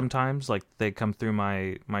stuff sometimes. Like they come through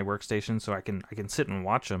my workstation so I can sit and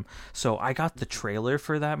watch them. So I got the trailer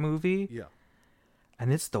for that movie. Yeah,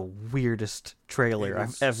 And it's the weirdest trailer It I've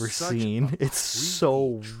is ever such seen. a It's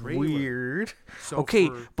so creepy trailer. weird. So Okay,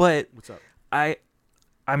 but what's up?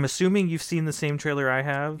 I'm assuming you've seen the same trailer I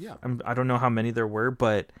have. Yeah. I don't know how many there were,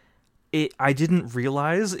 but I didn't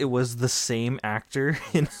realize it was the same actor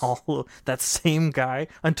in that same guy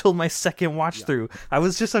until my second watch through. I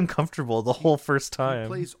was just uncomfortable the whole first He time.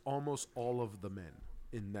 plays almost all of the men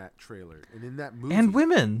in that trailer and in that movie. And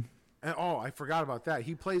women. And, I forgot about that.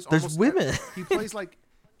 He plays. There's almost women. He plays like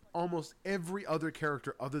almost every other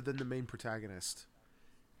character other than the main protagonist.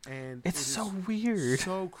 And It's it is so weird.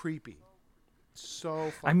 so creepy,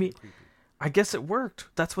 so fucking I mean, creepy. I guess it worked.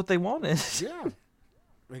 That's what they wanted. Yeah.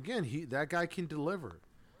 Again, that guy can deliver,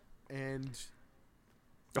 and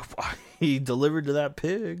He delivered to that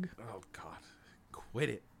pig. oh god, quit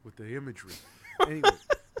it with the imagery. Anyway,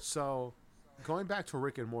 so going back to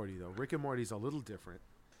Rick and Morty though, Rick and Morty's a little different.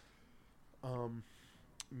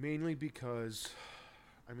 Mainly because,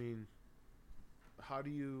 I mean, how do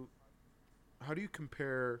you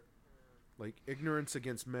compare like ignorance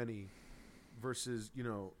against many versus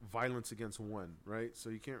violence against one, right? So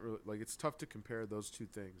you can't really it's tough to compare those two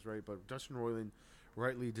things, right? But Justin Roiland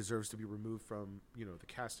rightly deserves to be removed from the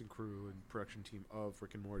casting crew and production team of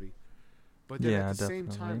Rick and Morty. But then Yeah, at the same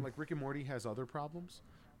definitely. time, like Rick and Morty has other problems,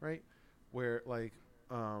 right? Where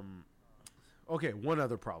okay, one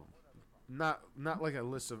other problem, not like a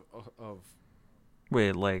list of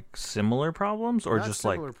Wait, like similar problems, or Not just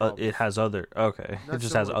like similar problems. it has other? Okay, Not it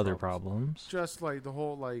just has similar other problems. problems. just like the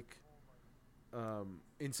whole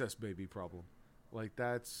incest baby problem, like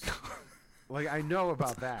that's like I know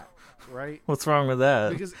about that, right? What's wrong with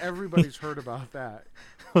that? Because everybody's heard about that.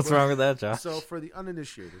 What's but- wrong with that, Josh? So for the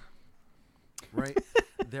uninitiated, right,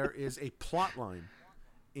 there is a plot line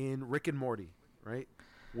in Rick and Morty, right,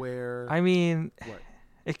 where I mean, what?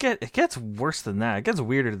 it gets worse than that. It gets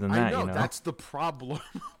weirder than that. I know, You know, that's the problem.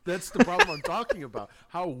 That's the problem I'm talking about.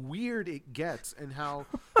 How weird it gets, and how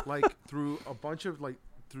through a bunch of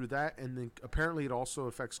through that, and then apparently it also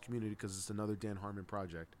affects Community because it's another Dan Harmon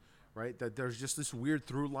project, right? That there's just this weird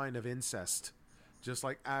through line of incest, just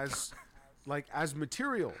as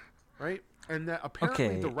material, right? And that apparently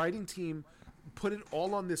Okay. the writing team put it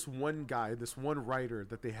all on this one guy, this one writer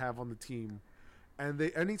that they have on the team, and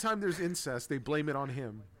they anytime there's incest, they blame it on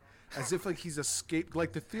him, as if like he's a scape.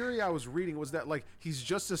 Like the theory I was reading was that like he's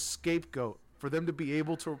just a scapegoat for them to be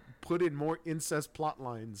able to put in more incest plot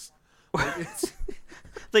lines. Like, it's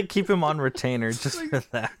They keep him on retainer just like, for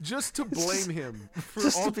that. just to blame him for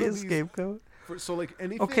Just all to be a of these. scapegoat. So like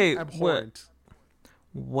anything Okay, abhorrent.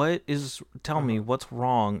 Tell me what's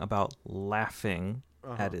wrong about laughing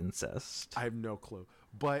at incest? I have no clue,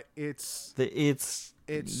 but it's It's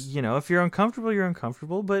if you're uncomfortable, you're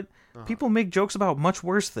uncomfortable, but people make jokes about much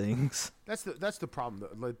worse things. that's the problem.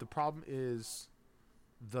 Though. Like the problem is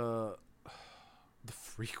the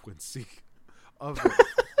frequency of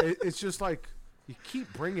it. It's just like you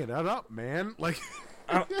keep bringing that up, man. Like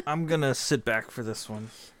I'm gonna sit back for this one.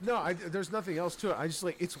 no, there's nothing else to it. I just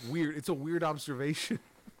like it's weird. It's a weird observation.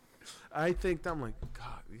 I think I'm like,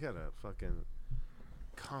 God, you gotta fucking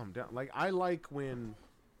calm down. Like I like when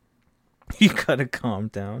You gotta calm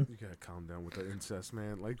down. you gotta calm down with the incest,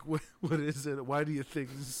 man. Like what is it? Why do you think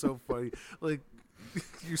this is so funny? Like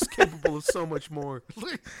you're capable of so much more.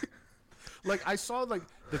 Like I saw like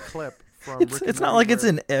the clip from Rick and It's not Morty like it's where-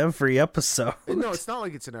 in every episode. No, it's not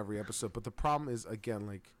like it's in every episode, but the problem is again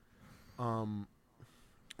like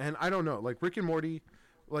and I don't know, like Rick and Morty,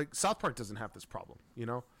 like South Park doesn't have this problem, you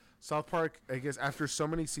know? South Park, I guess after so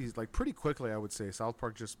many seasons, like pretty quickly I would say South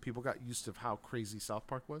Park just people got used to how crazy South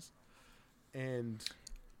Park was. And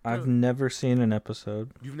I've never seen an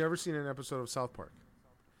episode. you've never seen an episode of South Park.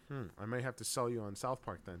 I may have to sell you on South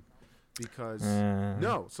Park then. Because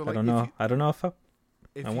no, so like I don't know. I don't know if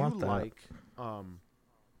if I you want that. like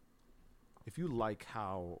if you like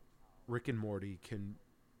how Rick and Morty can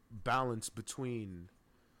balance between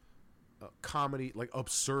comedy, like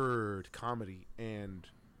absurd comedy, and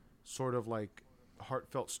sort of like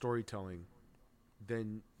heartfelt storytelling,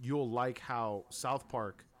 then you'll like how South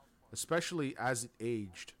Park, especially as it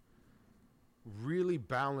aged, really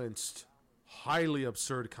balanced highly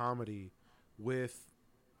absurd comedy with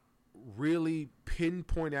really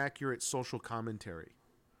pinpoint accurate social commentary,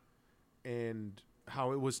 and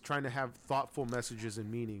how it was trying to have thoughtful messages and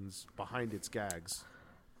meanings behind its gags.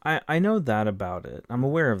 I know that about it. I'm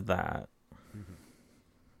aware of that.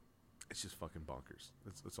 It's just fucking bonkers.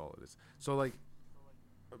 That's all it is. So like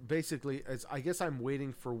basically I guess I'm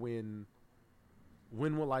waiting for when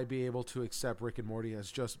will I be able to accept Rick and Morty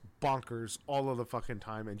as just bonkers all of the fucking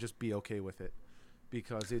time and just be okay with it,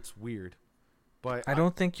 because it's weird. But I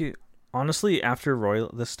don't think you honestly after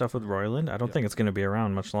this stuff with Roiland, I don't think it's going to be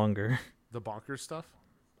around much longer. the bonkers stuff.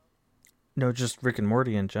 No, just Rick and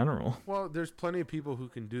Morty in general. Well, there's plenty of people who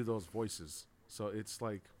can do those voices, so it's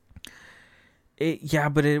like Yeah,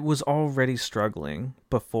 but it was already struggling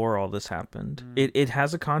before all this happened. It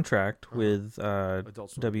has a contract with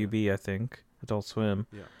Adult Swim, WB, I think, Adult Swim.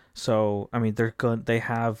 yeah. So I mean, they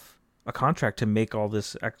have a contract to make all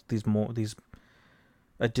these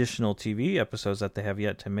additional TV episodes that they have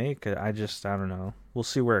yet to make. I don't know. We'll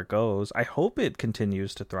see where it goes. I hope it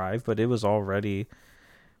continues to thrive, but it was already,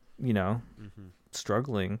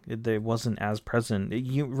 struggling. It wasn't as present.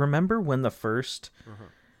 You remember when the first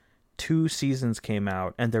 2 seasons came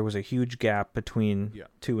out and there was a huge gap between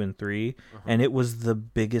 2 and 3, and it was the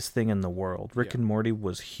biggest thing in the world. Rick and Morty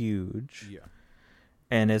was huge. Yeah.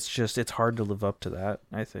 And it's hard to live up to that,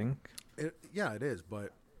 I think. It is,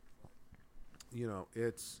 but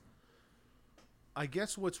it's, I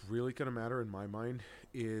guess what's really going to matter in my mind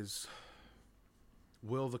is,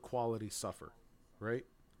 will the quality suffer, right?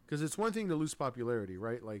 Because it's one thing to lose popularity,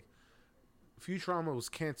 right? Like, Futurama was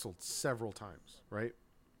canceled several times, right?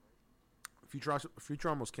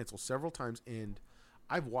 Futurama was canceled several times, and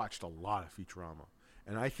I've watched a lot of Futurama,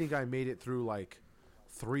 and I think I made it through like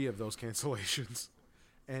 3 of those cancellations.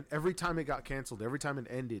 And every time it got canceled, every time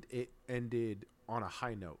it ended on a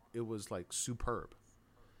high note. It was like superb.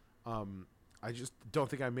 I just don't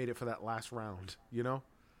think I made it for that last round,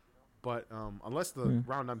 But unless the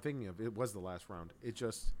round I'm thinking of, it was the last round. It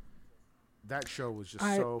just, that show was just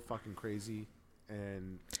so fucking crazy.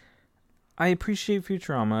 And I appreciate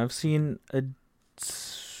Futurama. I've seen a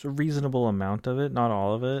reasonable amount of it, not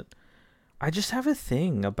all of it. I just have a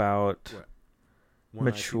thing about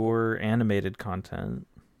mature animated content.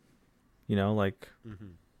 Like...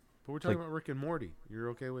 But we're talking about Rick and Morty. You're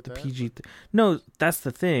okay with that? PG. No, that's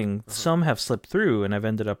the thing. Some have slipped through, and I've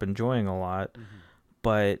ended up enjoying a lot.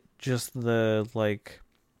 But just the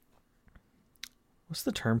what's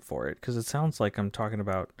the term for it? Because it sounds like I'm talking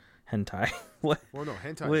about hentai. What? Well, no,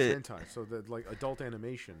 hentai is hentai. So that adult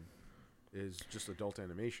animation is just adult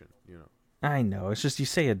animation. I know. It's just you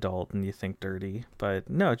say adult and you think dirty, but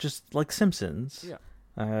no, just like Simpsons. Yeah.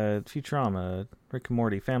 Futurama, Rick and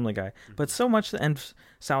Morty, Family Guy, but so much, and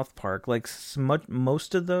South Park, like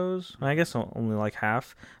most of those, I guess only like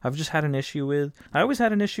half, I've just had an issue with. I always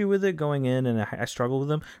had an issue with it going in, and I struggled with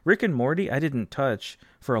them. Rick and Morty, I didn't touch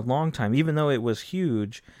for a long time, even though it was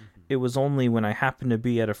huge. It was only when I happened to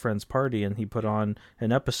be at a friend's party and he put on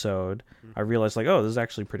an episode, I realized like, oh, this is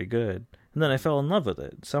actually pretty good. And then I fell in love with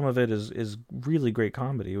it. Some of it is really great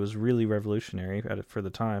comedy. It was really revolutionary for the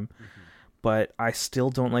time. But I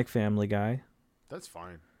still don't like Family Guy. That's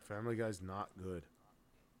fine. Family Guy's not good.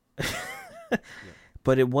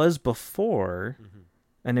 But it was before,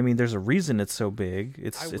 and I mean, there's a reason it's so big.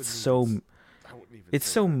 It's so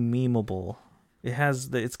memeable.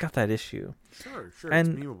 It's got that issue. Sure, and,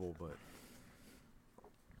 it's memeable,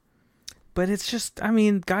 but it's just, I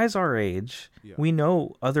mean, guys our age, we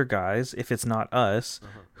know other guys, if it's not us,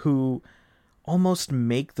 who almost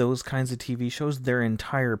make those kinds of TV shows their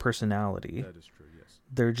entire personality. That is true, yes.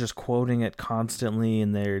 They're just quoting it constantly,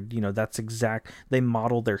 and they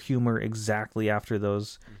model their humor exactly after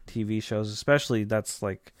those TV shows. Especially, that's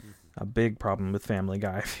like a big problem with Family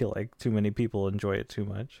Guy. I feel like too many people enjoy it too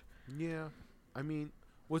much. Yeah. I mean,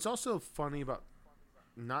 what's also funny about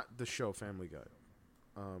not the show Family Guy,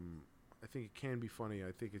 I think it can be funny.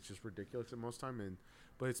 I think it's just ridiculous at most time,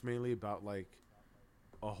 but it's mainly about like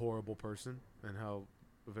a horrible person and how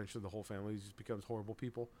eventually the whole family just becomes horrible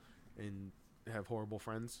people and have horrible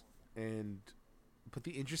friends. But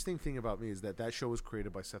the interesting thing about me is that show was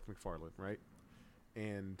created by Seth MacFarlane, right?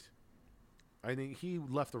 And I think he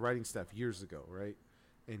left the writing staff years ago, right?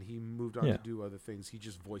 And he moved on to do other things. He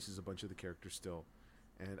just voices a bunch of the characters still.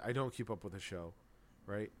 And I don't keep up with the show,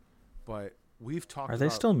 right? But we've talked about... Are they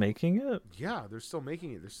still making it? Yeah, they're still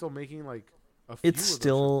making it. They're still making like a few It's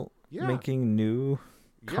still making new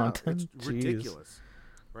content? It's ridiculous,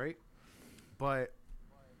 right? But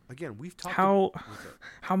again, we've talked...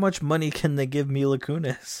 How much money can they give Mila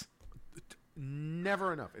Kunis?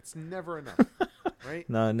 Never enough. It's never enough, right?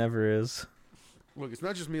 No, it never is. Look, it's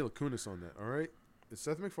not just Mila Kunis on that, all right? It's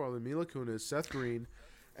Seth MacFarlane, Mila Kunis, Seth Green,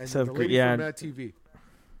 and the lady from Mad TV.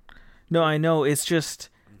 No, I know. It's just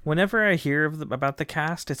whenever I hear about the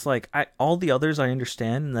cast, it's like all the others I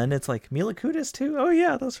understand, and then it's like Mila Kunis too. Oh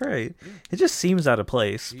yeah, that's right. Yeah. It just seems out of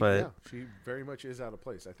place, but she very much is out of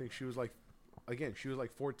place. I think she was like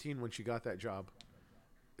 14 when she got that job.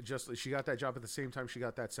 She got that job at the same time she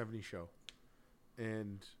got that 70s show,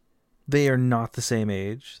 and they are not the same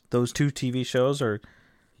age. Those two TV shows are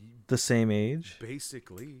the same age,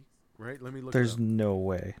 basically, right? Let me look. There's no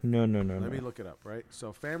way. No. Let me look it up, right?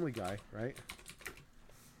 So, Family Guy, right?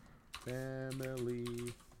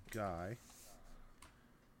 Family Guy.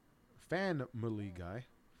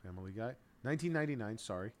 1999.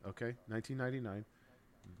 Sorry, okay, 1999.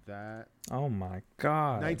 That. Oh my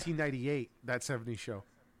god. 1998. That 70s show.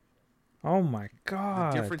 Oh my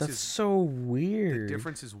god. That's so weird. The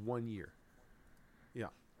difference is 1 year. Yeah.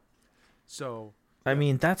 So. I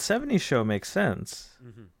mean, that 70s show makes sense.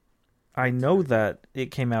 I know that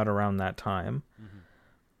it came out around that time,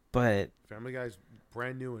 but... Family Guy's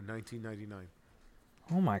brand new in 1999.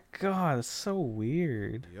 Oh my god, it's so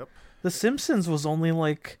weird. Yep. The Simpsons was only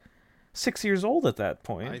like 6 years old at that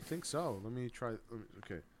point. I think so. Let me try...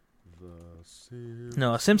 Okay. The Simpsons...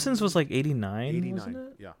 No, Simpsons was like 89, 89, wasn't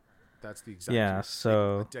it? Yeah. That's the exact year. Like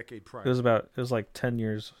So... a decade prior. It was like 10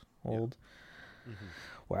 years old. Yeah.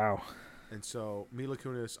 Wow. And so Mila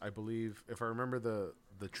Kunis, I believe, if I remember the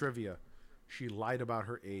trivia, she lied about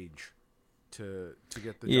her age to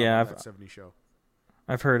get the job on that 70 show.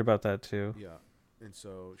 I've heard about that too. Yeah. And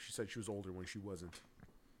so she said she was older when she wasn't.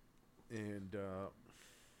 And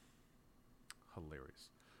hilarious.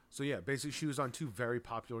 So yeah, basically she was on two very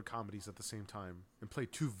popular comedies at the same time and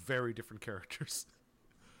played two very different characters.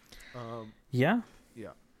 Yeah.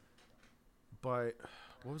 Yeah. But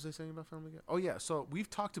what was I saying about Family Guy? Oh yeah, so we've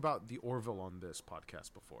talked about the Orville on this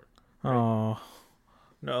podcast before. Right? Oh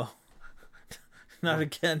no, not what?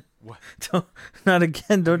 Again! What? Not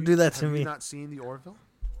again! Don't do that to me. Have you not seen the Orville?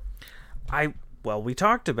 Well, we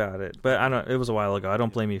talked about it, but I don't. It was a while ago. I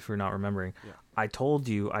don't blame you for not remembering. Yeah. I told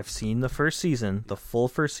you I've seen the first season, the full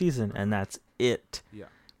first season, and that's it. Yeah.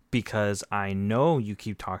 Because I know you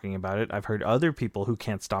keep talking about it. I've heard other people who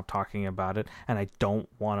can't stop talking about it, and I don't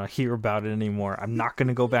want to hear about it anymore. I'm not going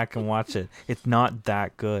to go back and watch it. It's not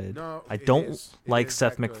that good. No, I don't like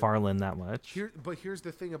Seth MacFarlane that much. But here's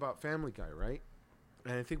the thing about Family Guy, right?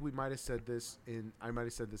 And I think I might have said this in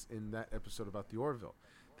that episode about the Orville,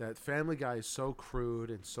 that Family Guy is so crude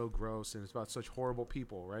and so gross, and it's about such horrible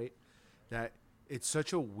people, right? That it's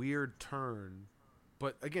such a weird turn.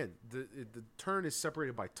 But again, the turn is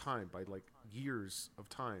separated by time, by like years of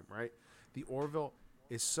time, right? The Orville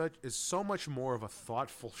is so much more of a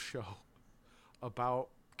thoughtful show about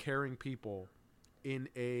caring people in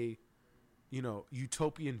a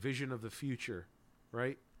utopian vision of the future,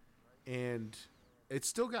 right? And it's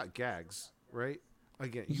still got gags, right?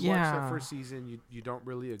 Again, you watch that first season, you don't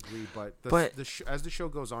really agree, but as the show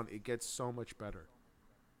goes on, it gets so much better.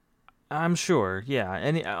 I'm sure, yeah.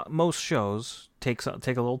 And most shows take a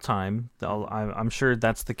little time. I'm sure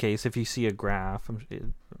that's the case. If you see a graph,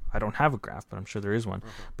 I don't have a graph, but I'm sure there is one. Okay.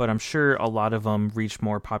 But I'm sure a lot of them reach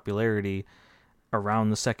more popularity around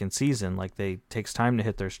the second season. Like takes time to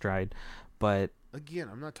hit their stride. But again,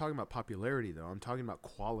 I'm not talking about popularity though. I'm talking about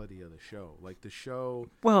quality of the show. Like the show.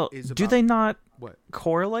 Well, do they not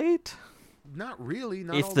correlate? Not really.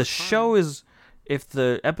 Not if all the time. show is. If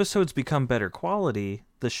the episodes become better quality,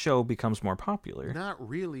 the show becomes more popular. Not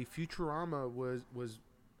really. Futurama was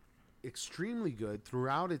extremely good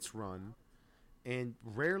throughout its run and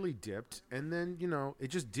rarely dipped. And then, it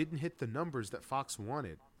just didn't hit the numbers that Fox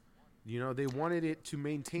wanted. They wanted it to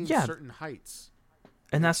maintain certain heights.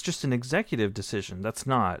 And that's just an executive decision. That's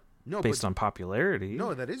not based on popularity.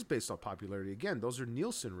 No, that is based on popularity. Again, those are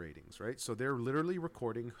Nielsen ratings, right? So they're literally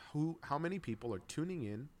recording how many people are tuning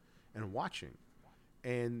in and watching.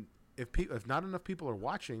 And if not enough people are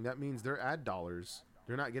watching, that means their ad dollars,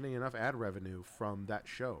 they're not getting enough ad revenue from that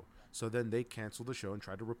show. So then they cancel the show and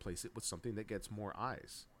try to replace it with something that gets more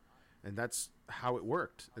eyes. And that's how it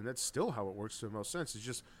worked. And that's still how it works to the most sense. It's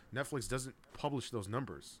just Netflix doesn't publish those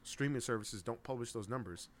numbers. Streaming services don't publish those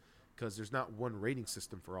numbers because there's not one rating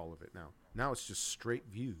system for all of it now. Now it's just straight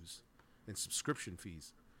views and subscription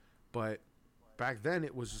fees. But back then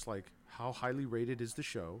it was just like, how highly rated is the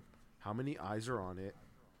show? How many eyes are on it,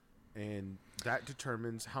 and that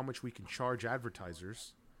determines how much we can charge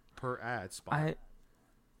advertisers per ad spot.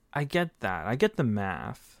 I get that. I get the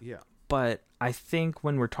math. Yeah. But I think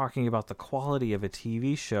when we're talking about the quality of a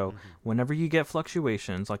TV show, whenever you get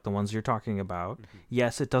fluctuations like the ones you're talking about,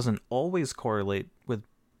 yes, it doesn't always correlate with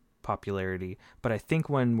popularity, but I think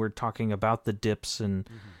when we're talking about the dips and,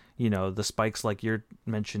 the spikes like you're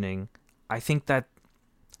mentioning, I think that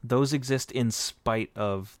those exist in spite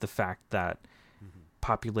of the fact that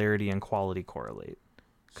popularity and quality correlate.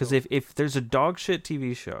 Because if there's a dog shit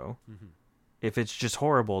TV show, if it's just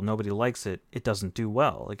horrible, nobody likes it, it doesn't do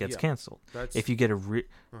well. It gets canceled. If you get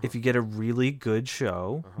a really good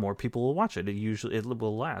show, more people will watch it. It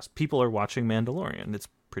will last. People are watching Mandalorian. It's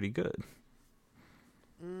pretty good.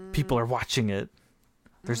 People are watching it.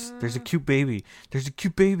 There's a cute baby. There's a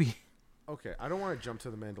cute baby. Okay, I don't want to jump to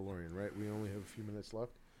the Mandalorian, right? We only have a few minutes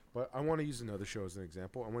left. But I want to use another show as an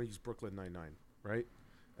example. I want to use Brooklyn Nine-Nine, right,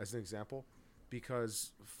 as an example,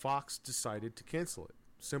 because Fox decided to cancel it.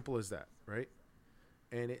 Simple as that, right?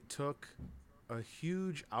 And it took a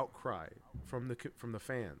huge outcry from the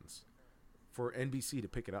fans for NBC to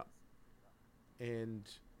pick it up. And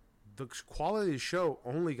the quality of the show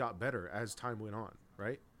only got better as time went on,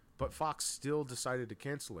 right? But Fox still decided to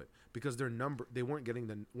cancel it because they weren't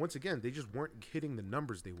getting once again, they just weren't hitting the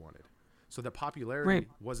numbers they wanted. So the popularity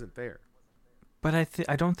wasn't there. But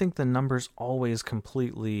I don't think the numbers always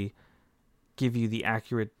completely give you the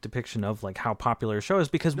accurate depiction of like how popular a show is,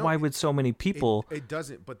 because why would so many people it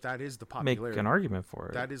doesn't, but that is the popularity. Make an argument for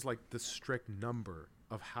it. That is like the strict number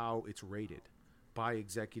of how it's rated by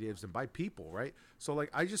executives and by people, right? So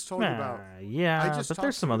like I just told you about but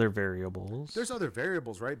there's some other variables. There's other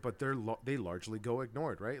variables, right? But they largely go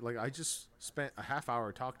ignored, right? Like I just spent a half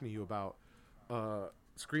hour talking to you about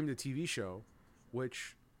Scream the TV show,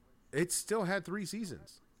 which it still had 3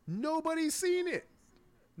 seasons. Nobody's seen it.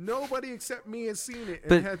 Nobody except me has seen it,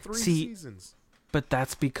 and it had 3 seasons. But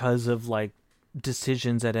that's because of like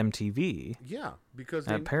decisions at MTV. Yeah, because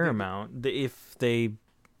at Paramount,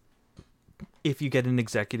 if you get an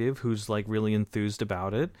executive who's like really enthused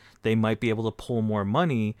about it, they might be able to pull more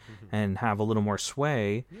money and have a little more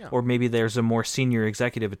sway. Yeah. Or maybe there's a more senior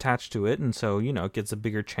executive attached to it, and so, it gets a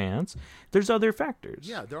bigger chance. There's other factors.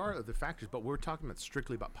 Yeah, there are other factors, but we're talking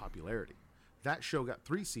strictly about popularity. That show got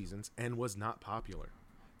 3 seasons and was not popular.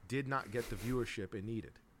 Did not get the viewership it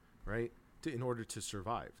needed, right? In order to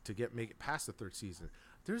survive, make it past the 3rd season.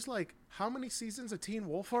 There's like, how many seasons of Teen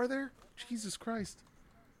Wolf are there? Jesus Christ.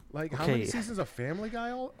 Like, how many seasons of Family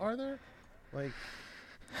Guy are there? Like,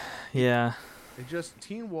 yeah. It just,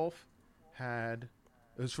 Teen Wolf it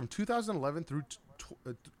was from 2011 through,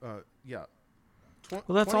 well,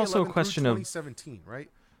 that's also a question of 2017, right?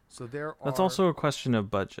 So that's also a question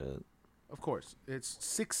of budget. Of course. It's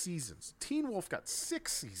 6 seasons. Teen Wolf got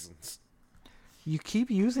 6 seasons. You keep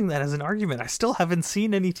using that as an argument. I still haven't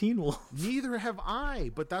seen any Teen Wolf. Neither have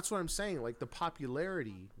I, but that's what I'm saying. Like, the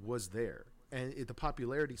popularity was there. and the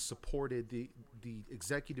popularity supported the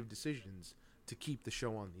executive decisions to keep the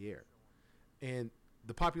show on the air, and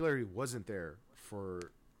the popularity wasn't there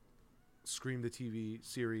for Scream the TV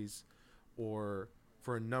series or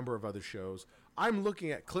for a number of other shows. I'm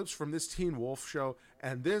looking at clips from this Teen Wolf show,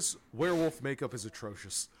 and this werewolf makeup is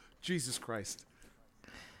atrocious. Jesus Christ.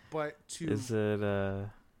 But is it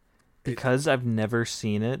because I've never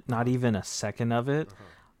seen it, not even a second of it,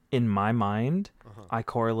 in my mind, I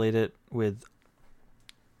correlate it with,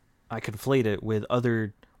 I conflate it with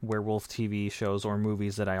other werewolf TV shows or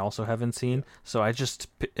movies that I also haven't seen. So I just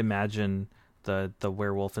imagine the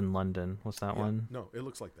Werewolf in London. What's that one? No, it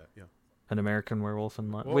looks like that. Yeah. An American Werewolf in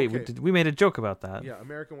London. Well, Wait, we made a joke about that. Yeah,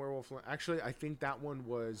 American Werewolf. Actually, I think that one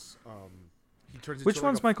was. He turns. Which into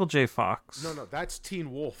one's Michael J. Fox? No, that's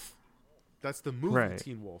Teen Wolf. That's the movie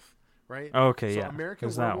Teen Wolf, right? Okay, so yeah. American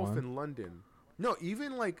Is that Werewolf one? in London. No,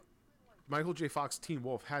 even like Michael J. Fox Teen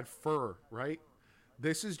Wolf had fur, right?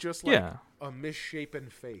 This is just like a misshapen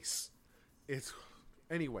face. It's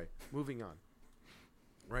anyway. Moving on.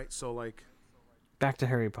 Right, so like. Back to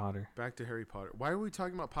Harry Potter. Why are we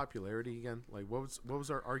talking about popularity again? Like, what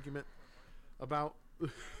was our argument about?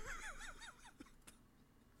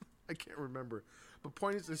 I can't remember. But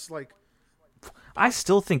point is, it's like. I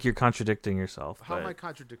still think you're contradicting yourself. How am I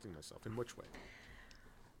contradicting myself? In which way?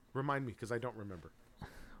 Remind me, because I don't remember.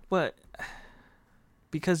 What?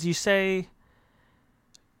 Because you say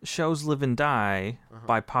shows live and die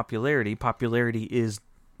by popularity. Popularity is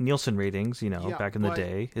Nielsen ratings, back in the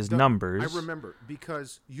day, is numbers. I remember,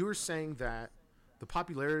 because you're saying that the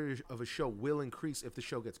popularity of a show will increase if the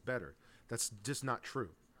show gets better. That's just not true.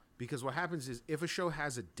 Because what happens is, if a show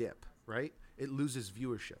has a dip, right, it loses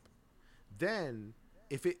viewership. Then,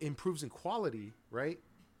 if it improves in quality, right,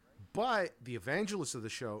 but the evangelists of the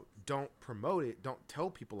show don't promote it, don't tell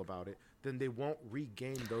people about it, then they won't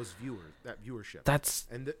regain that viewership. That's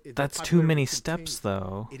the too many steps,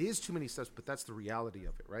 though. It is too many steps, but that's the reality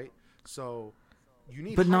of it, right? So you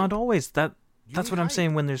need. But hype. not always. That's what I'm hype.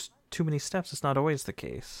 saying. When there's too many steps, it's not always the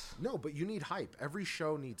case. No, but you need hype. Every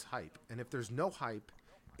show needs hype, and if there's no hype,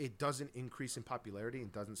 it doesn't increase in popularity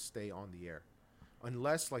and doesn't stay on the air.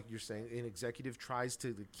 Unless, like you're saying, an executive tries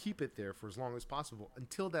to keep it there for as long as possible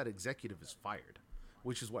until that executive is fired,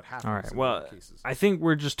 which is what happens. All right. In Well, cases. I think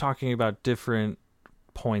we're just talking about different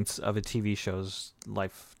points of a TV show's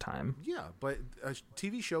lifetime. Yeah, but a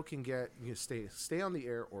TV show can stay on the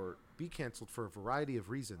air or be canceled for a variety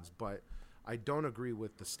of reasons. But I don't agree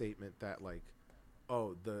with the statement that like,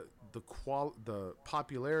 oh, the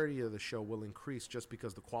popularity of the show will increase just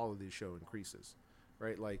because the quality of the show increases,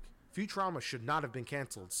 right? Like. Futurama should not have been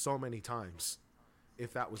canceled so many times,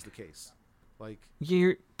 if that was the case. Like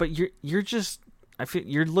you're just. I feel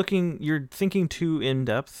you're thinking too in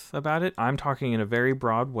depth about it. I'm talking in a very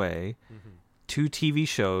broad way. Mm-hmm. 2 TV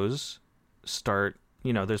shows start.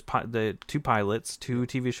 There's the 2 pilots. 2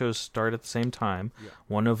 TV shows start at the same time. Yeah.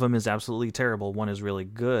 One of them is absolutely terrible. One is really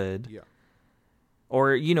good. Yeah.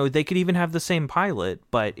 Or they could even have the same pilot,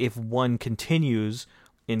 but if one continues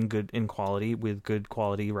in quality with good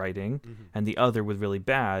quality writing, and the other with really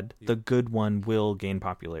bad, the good one will gain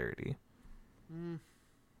popularity.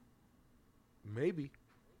 Maybe.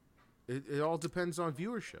 It all depends on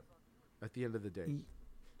viewership at the end of the day.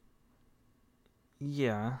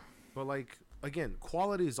 Yeah. But like, again,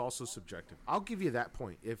 quality is also subjective. I'll give you that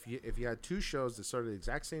point. If you had 2 shows that started at the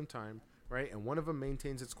exact same time, right, and one of them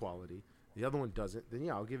maintains its quality, the other one doesn't, then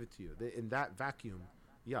yeah, I'll give it to you. In that vacuum,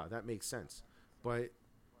 yeah, that makes sense. But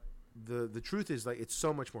the truth is, like, it's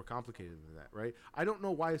so much more complicated than that, right? I don't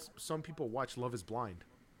know why some people watch Love is Blind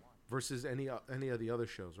versus any of the other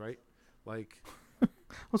shows, right? Like,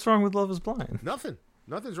 what's wrong with Love is Blind?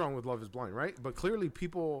 Nothing's wrong with Love is Blind, right? But clearly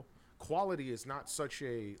quality is not such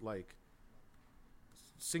a like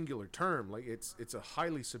singular term. Like it's a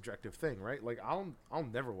highly subjective thing, right? Like I'll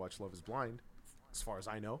never watch Love is Blind, as far as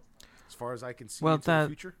I know, as far as I can see into the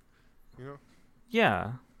future,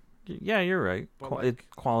 Yeah. Yeah, you're right.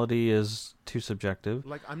 Quality is too subjective.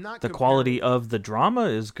 Like I'm not. The quality of the drama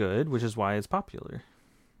is good, which is why it's popular.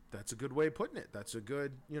 That's a good way of putting it. That's a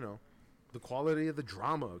good, the quality of the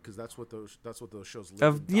drama, because that's what those shows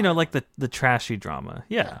live like the trashy drama.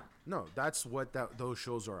 Yeah. No, that's what those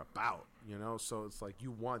shows are about. So it's like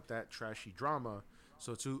you want that trashy drama.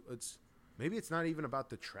 So it's maybe it's not even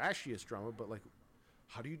about the trashiest drama, but like.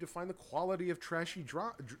 How do you define the quality of trashy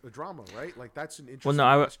drama, right? Like, that's an interesting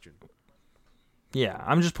question. Yeah,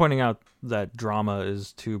 I'm just pointing out that drama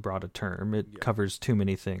is too broad a term. It covers too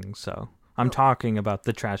many things, so I'm talking about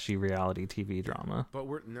the trashy reality TV drama. But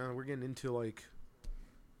we're getting into, like,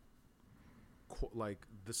 like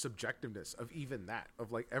the subjectiveness of even that,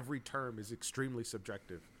 of like every term is extremely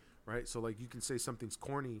subjective, right? So like you can say something's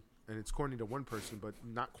corny and it's corny to one person, but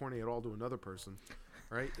not corny at all to another person,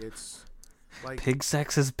 right? It's like Pig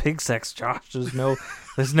sex is pig sex, Josh. There's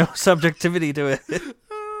no subjectivity to it.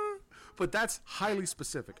 but that's highly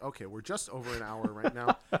specific. Okay, we're just over an hour right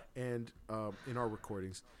now, and in our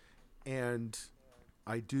recordings, and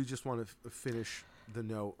I do just want to finish the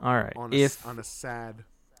note. All right. On a sad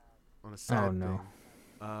Oh, thing. no.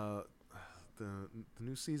 The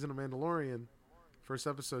new season of Mandalorian, first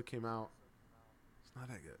episode came out. It's not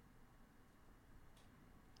that good.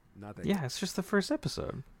 Not that. Yeah, good. it's just the first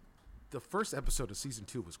episode. The first episode of season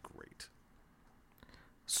 2 was great.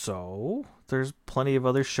 So there's plenty of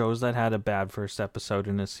other shows that had a bad first episode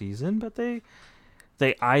in a season, but they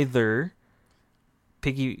either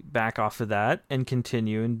piggyback off of that and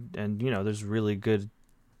continue, and you know, there's really good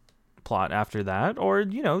plot after that, or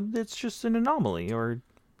you know, it's just an anomaly, or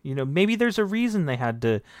you know, maybe there's a reason they had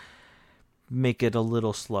to make it a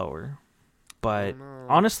little slower. But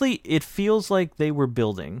honestly, it feels like they were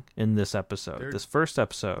building in this episode. This first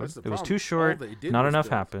episode, That's the it was problem. too short. All they did Not was enough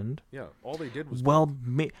build. happened. Yeah, all they did was Well,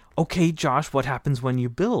 okay, Josh, what happens when you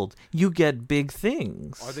build? You get big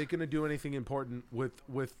things. Are they going to do anything important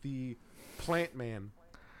with the Plant Man?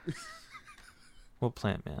 What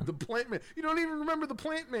Plant Man? The Plant Man. You don't even remember the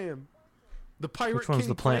Plant Man. The Pirate Which one's King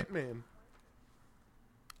the Plant- Man.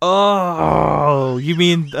 Oh, you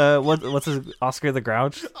mean what's his Oscar the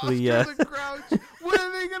Grouch? Oscar the Grouch. What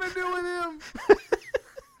are they going to do with him?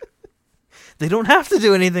 They don't have to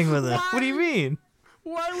do anything with him. Why? What do you mean?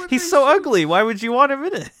 Why would He's they so shoot- ugly. Why would you want him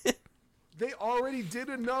in it? They already did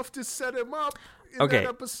enough to set him up in Okay, that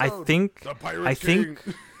episode. I think The Pirate I King.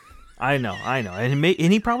 think I know, and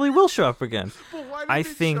he probably will show up again. But why did I they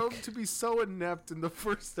think- show him to be so inept in the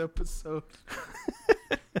first episode?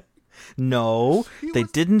 No, He they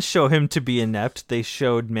was- didn't show him to be inept. They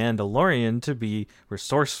showed Mandalorian to be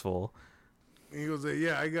resourceful. He goes,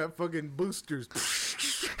 yeah, I got fucking boosters.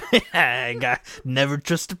 I got never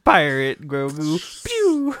trust a pirate, Grogu.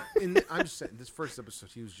 Pew. And I'm just saying, this first episode,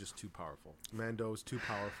 he was just too powerful. Mando was too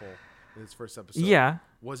powerful in his first episode. Yeah,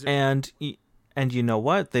 Was it? and you know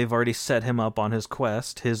what? They've already set him up on his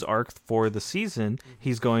quest, his arc for the season.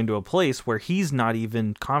 He's going to a place where he's not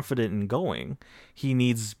even confident in going. He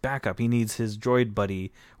needs backup. He needs his droid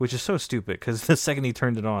buddy, which is so stupid because the second he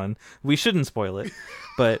turned it on, we shouldn't spoil it,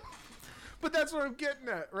 but. But that's what I'm getting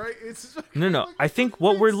at, right? It's No. I think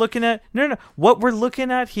what we're looking at. No. What we're looking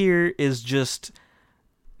at here is just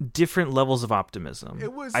different levels of optimism.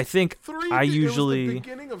 It was. I think It I was the usually.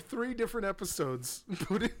 beginning of 3 different episodes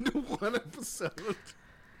put into one episode.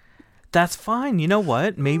 That's fine. You know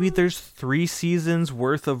what? Maybe there's 3 seasons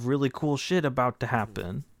worth of really cool shit about to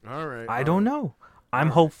happen. All right. I don't know. I'm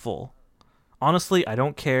hopeful. Honestly, I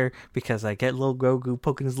don't care because I get little Grogu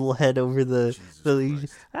poking his little head over the.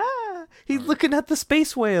 Christ. He's looking at the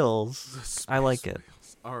space whales. I like it.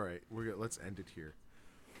 All right, we're good. Let's end it here.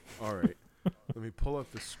 All right, let me pull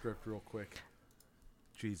up the script real quick.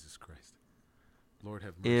 Jesus Christ, Lord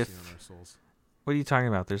have mercy If- on our souls. What are you talking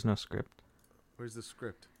about? There's no script. Where's the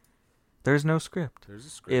script? There's no script. There's a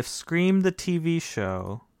script. If Scream the TV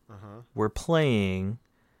show were playing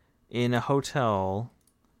in a hotel,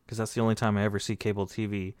 because that's the only time I ever see cable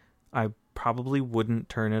TV, I probably wouldn't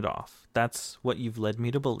turn it off. That's what you've led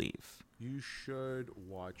me to believe. You should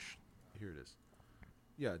watch. Here it is.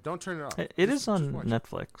 Yeah, don't turn it off. It Just- is on just watch it.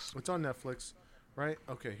 Netflix. It's on Netflix, right?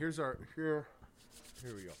 Okay, here's our here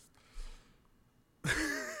we go.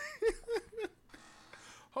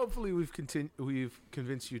 Hopefully we've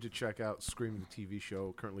convinced you to check out Scream the TV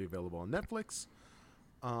show, currently available on Netflix.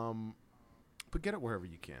 But get it wherever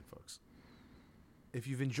you can, folks. If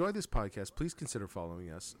you've enjoyed this podcast, please consider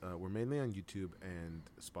following us. We're mainly on YouTube and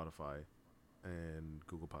Spotify and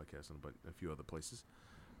Google Podcasts and a few other places.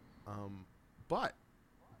 But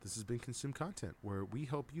this has been Consume Content, where we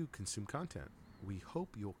hope you consume content. We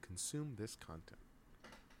hope you'll consume this content.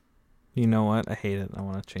 You know what? I hate it. I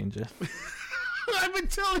want to change it. I've been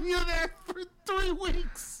telling you that for 3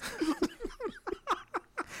 weeks.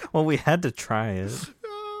 Well, we had to try it.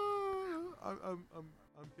 I'm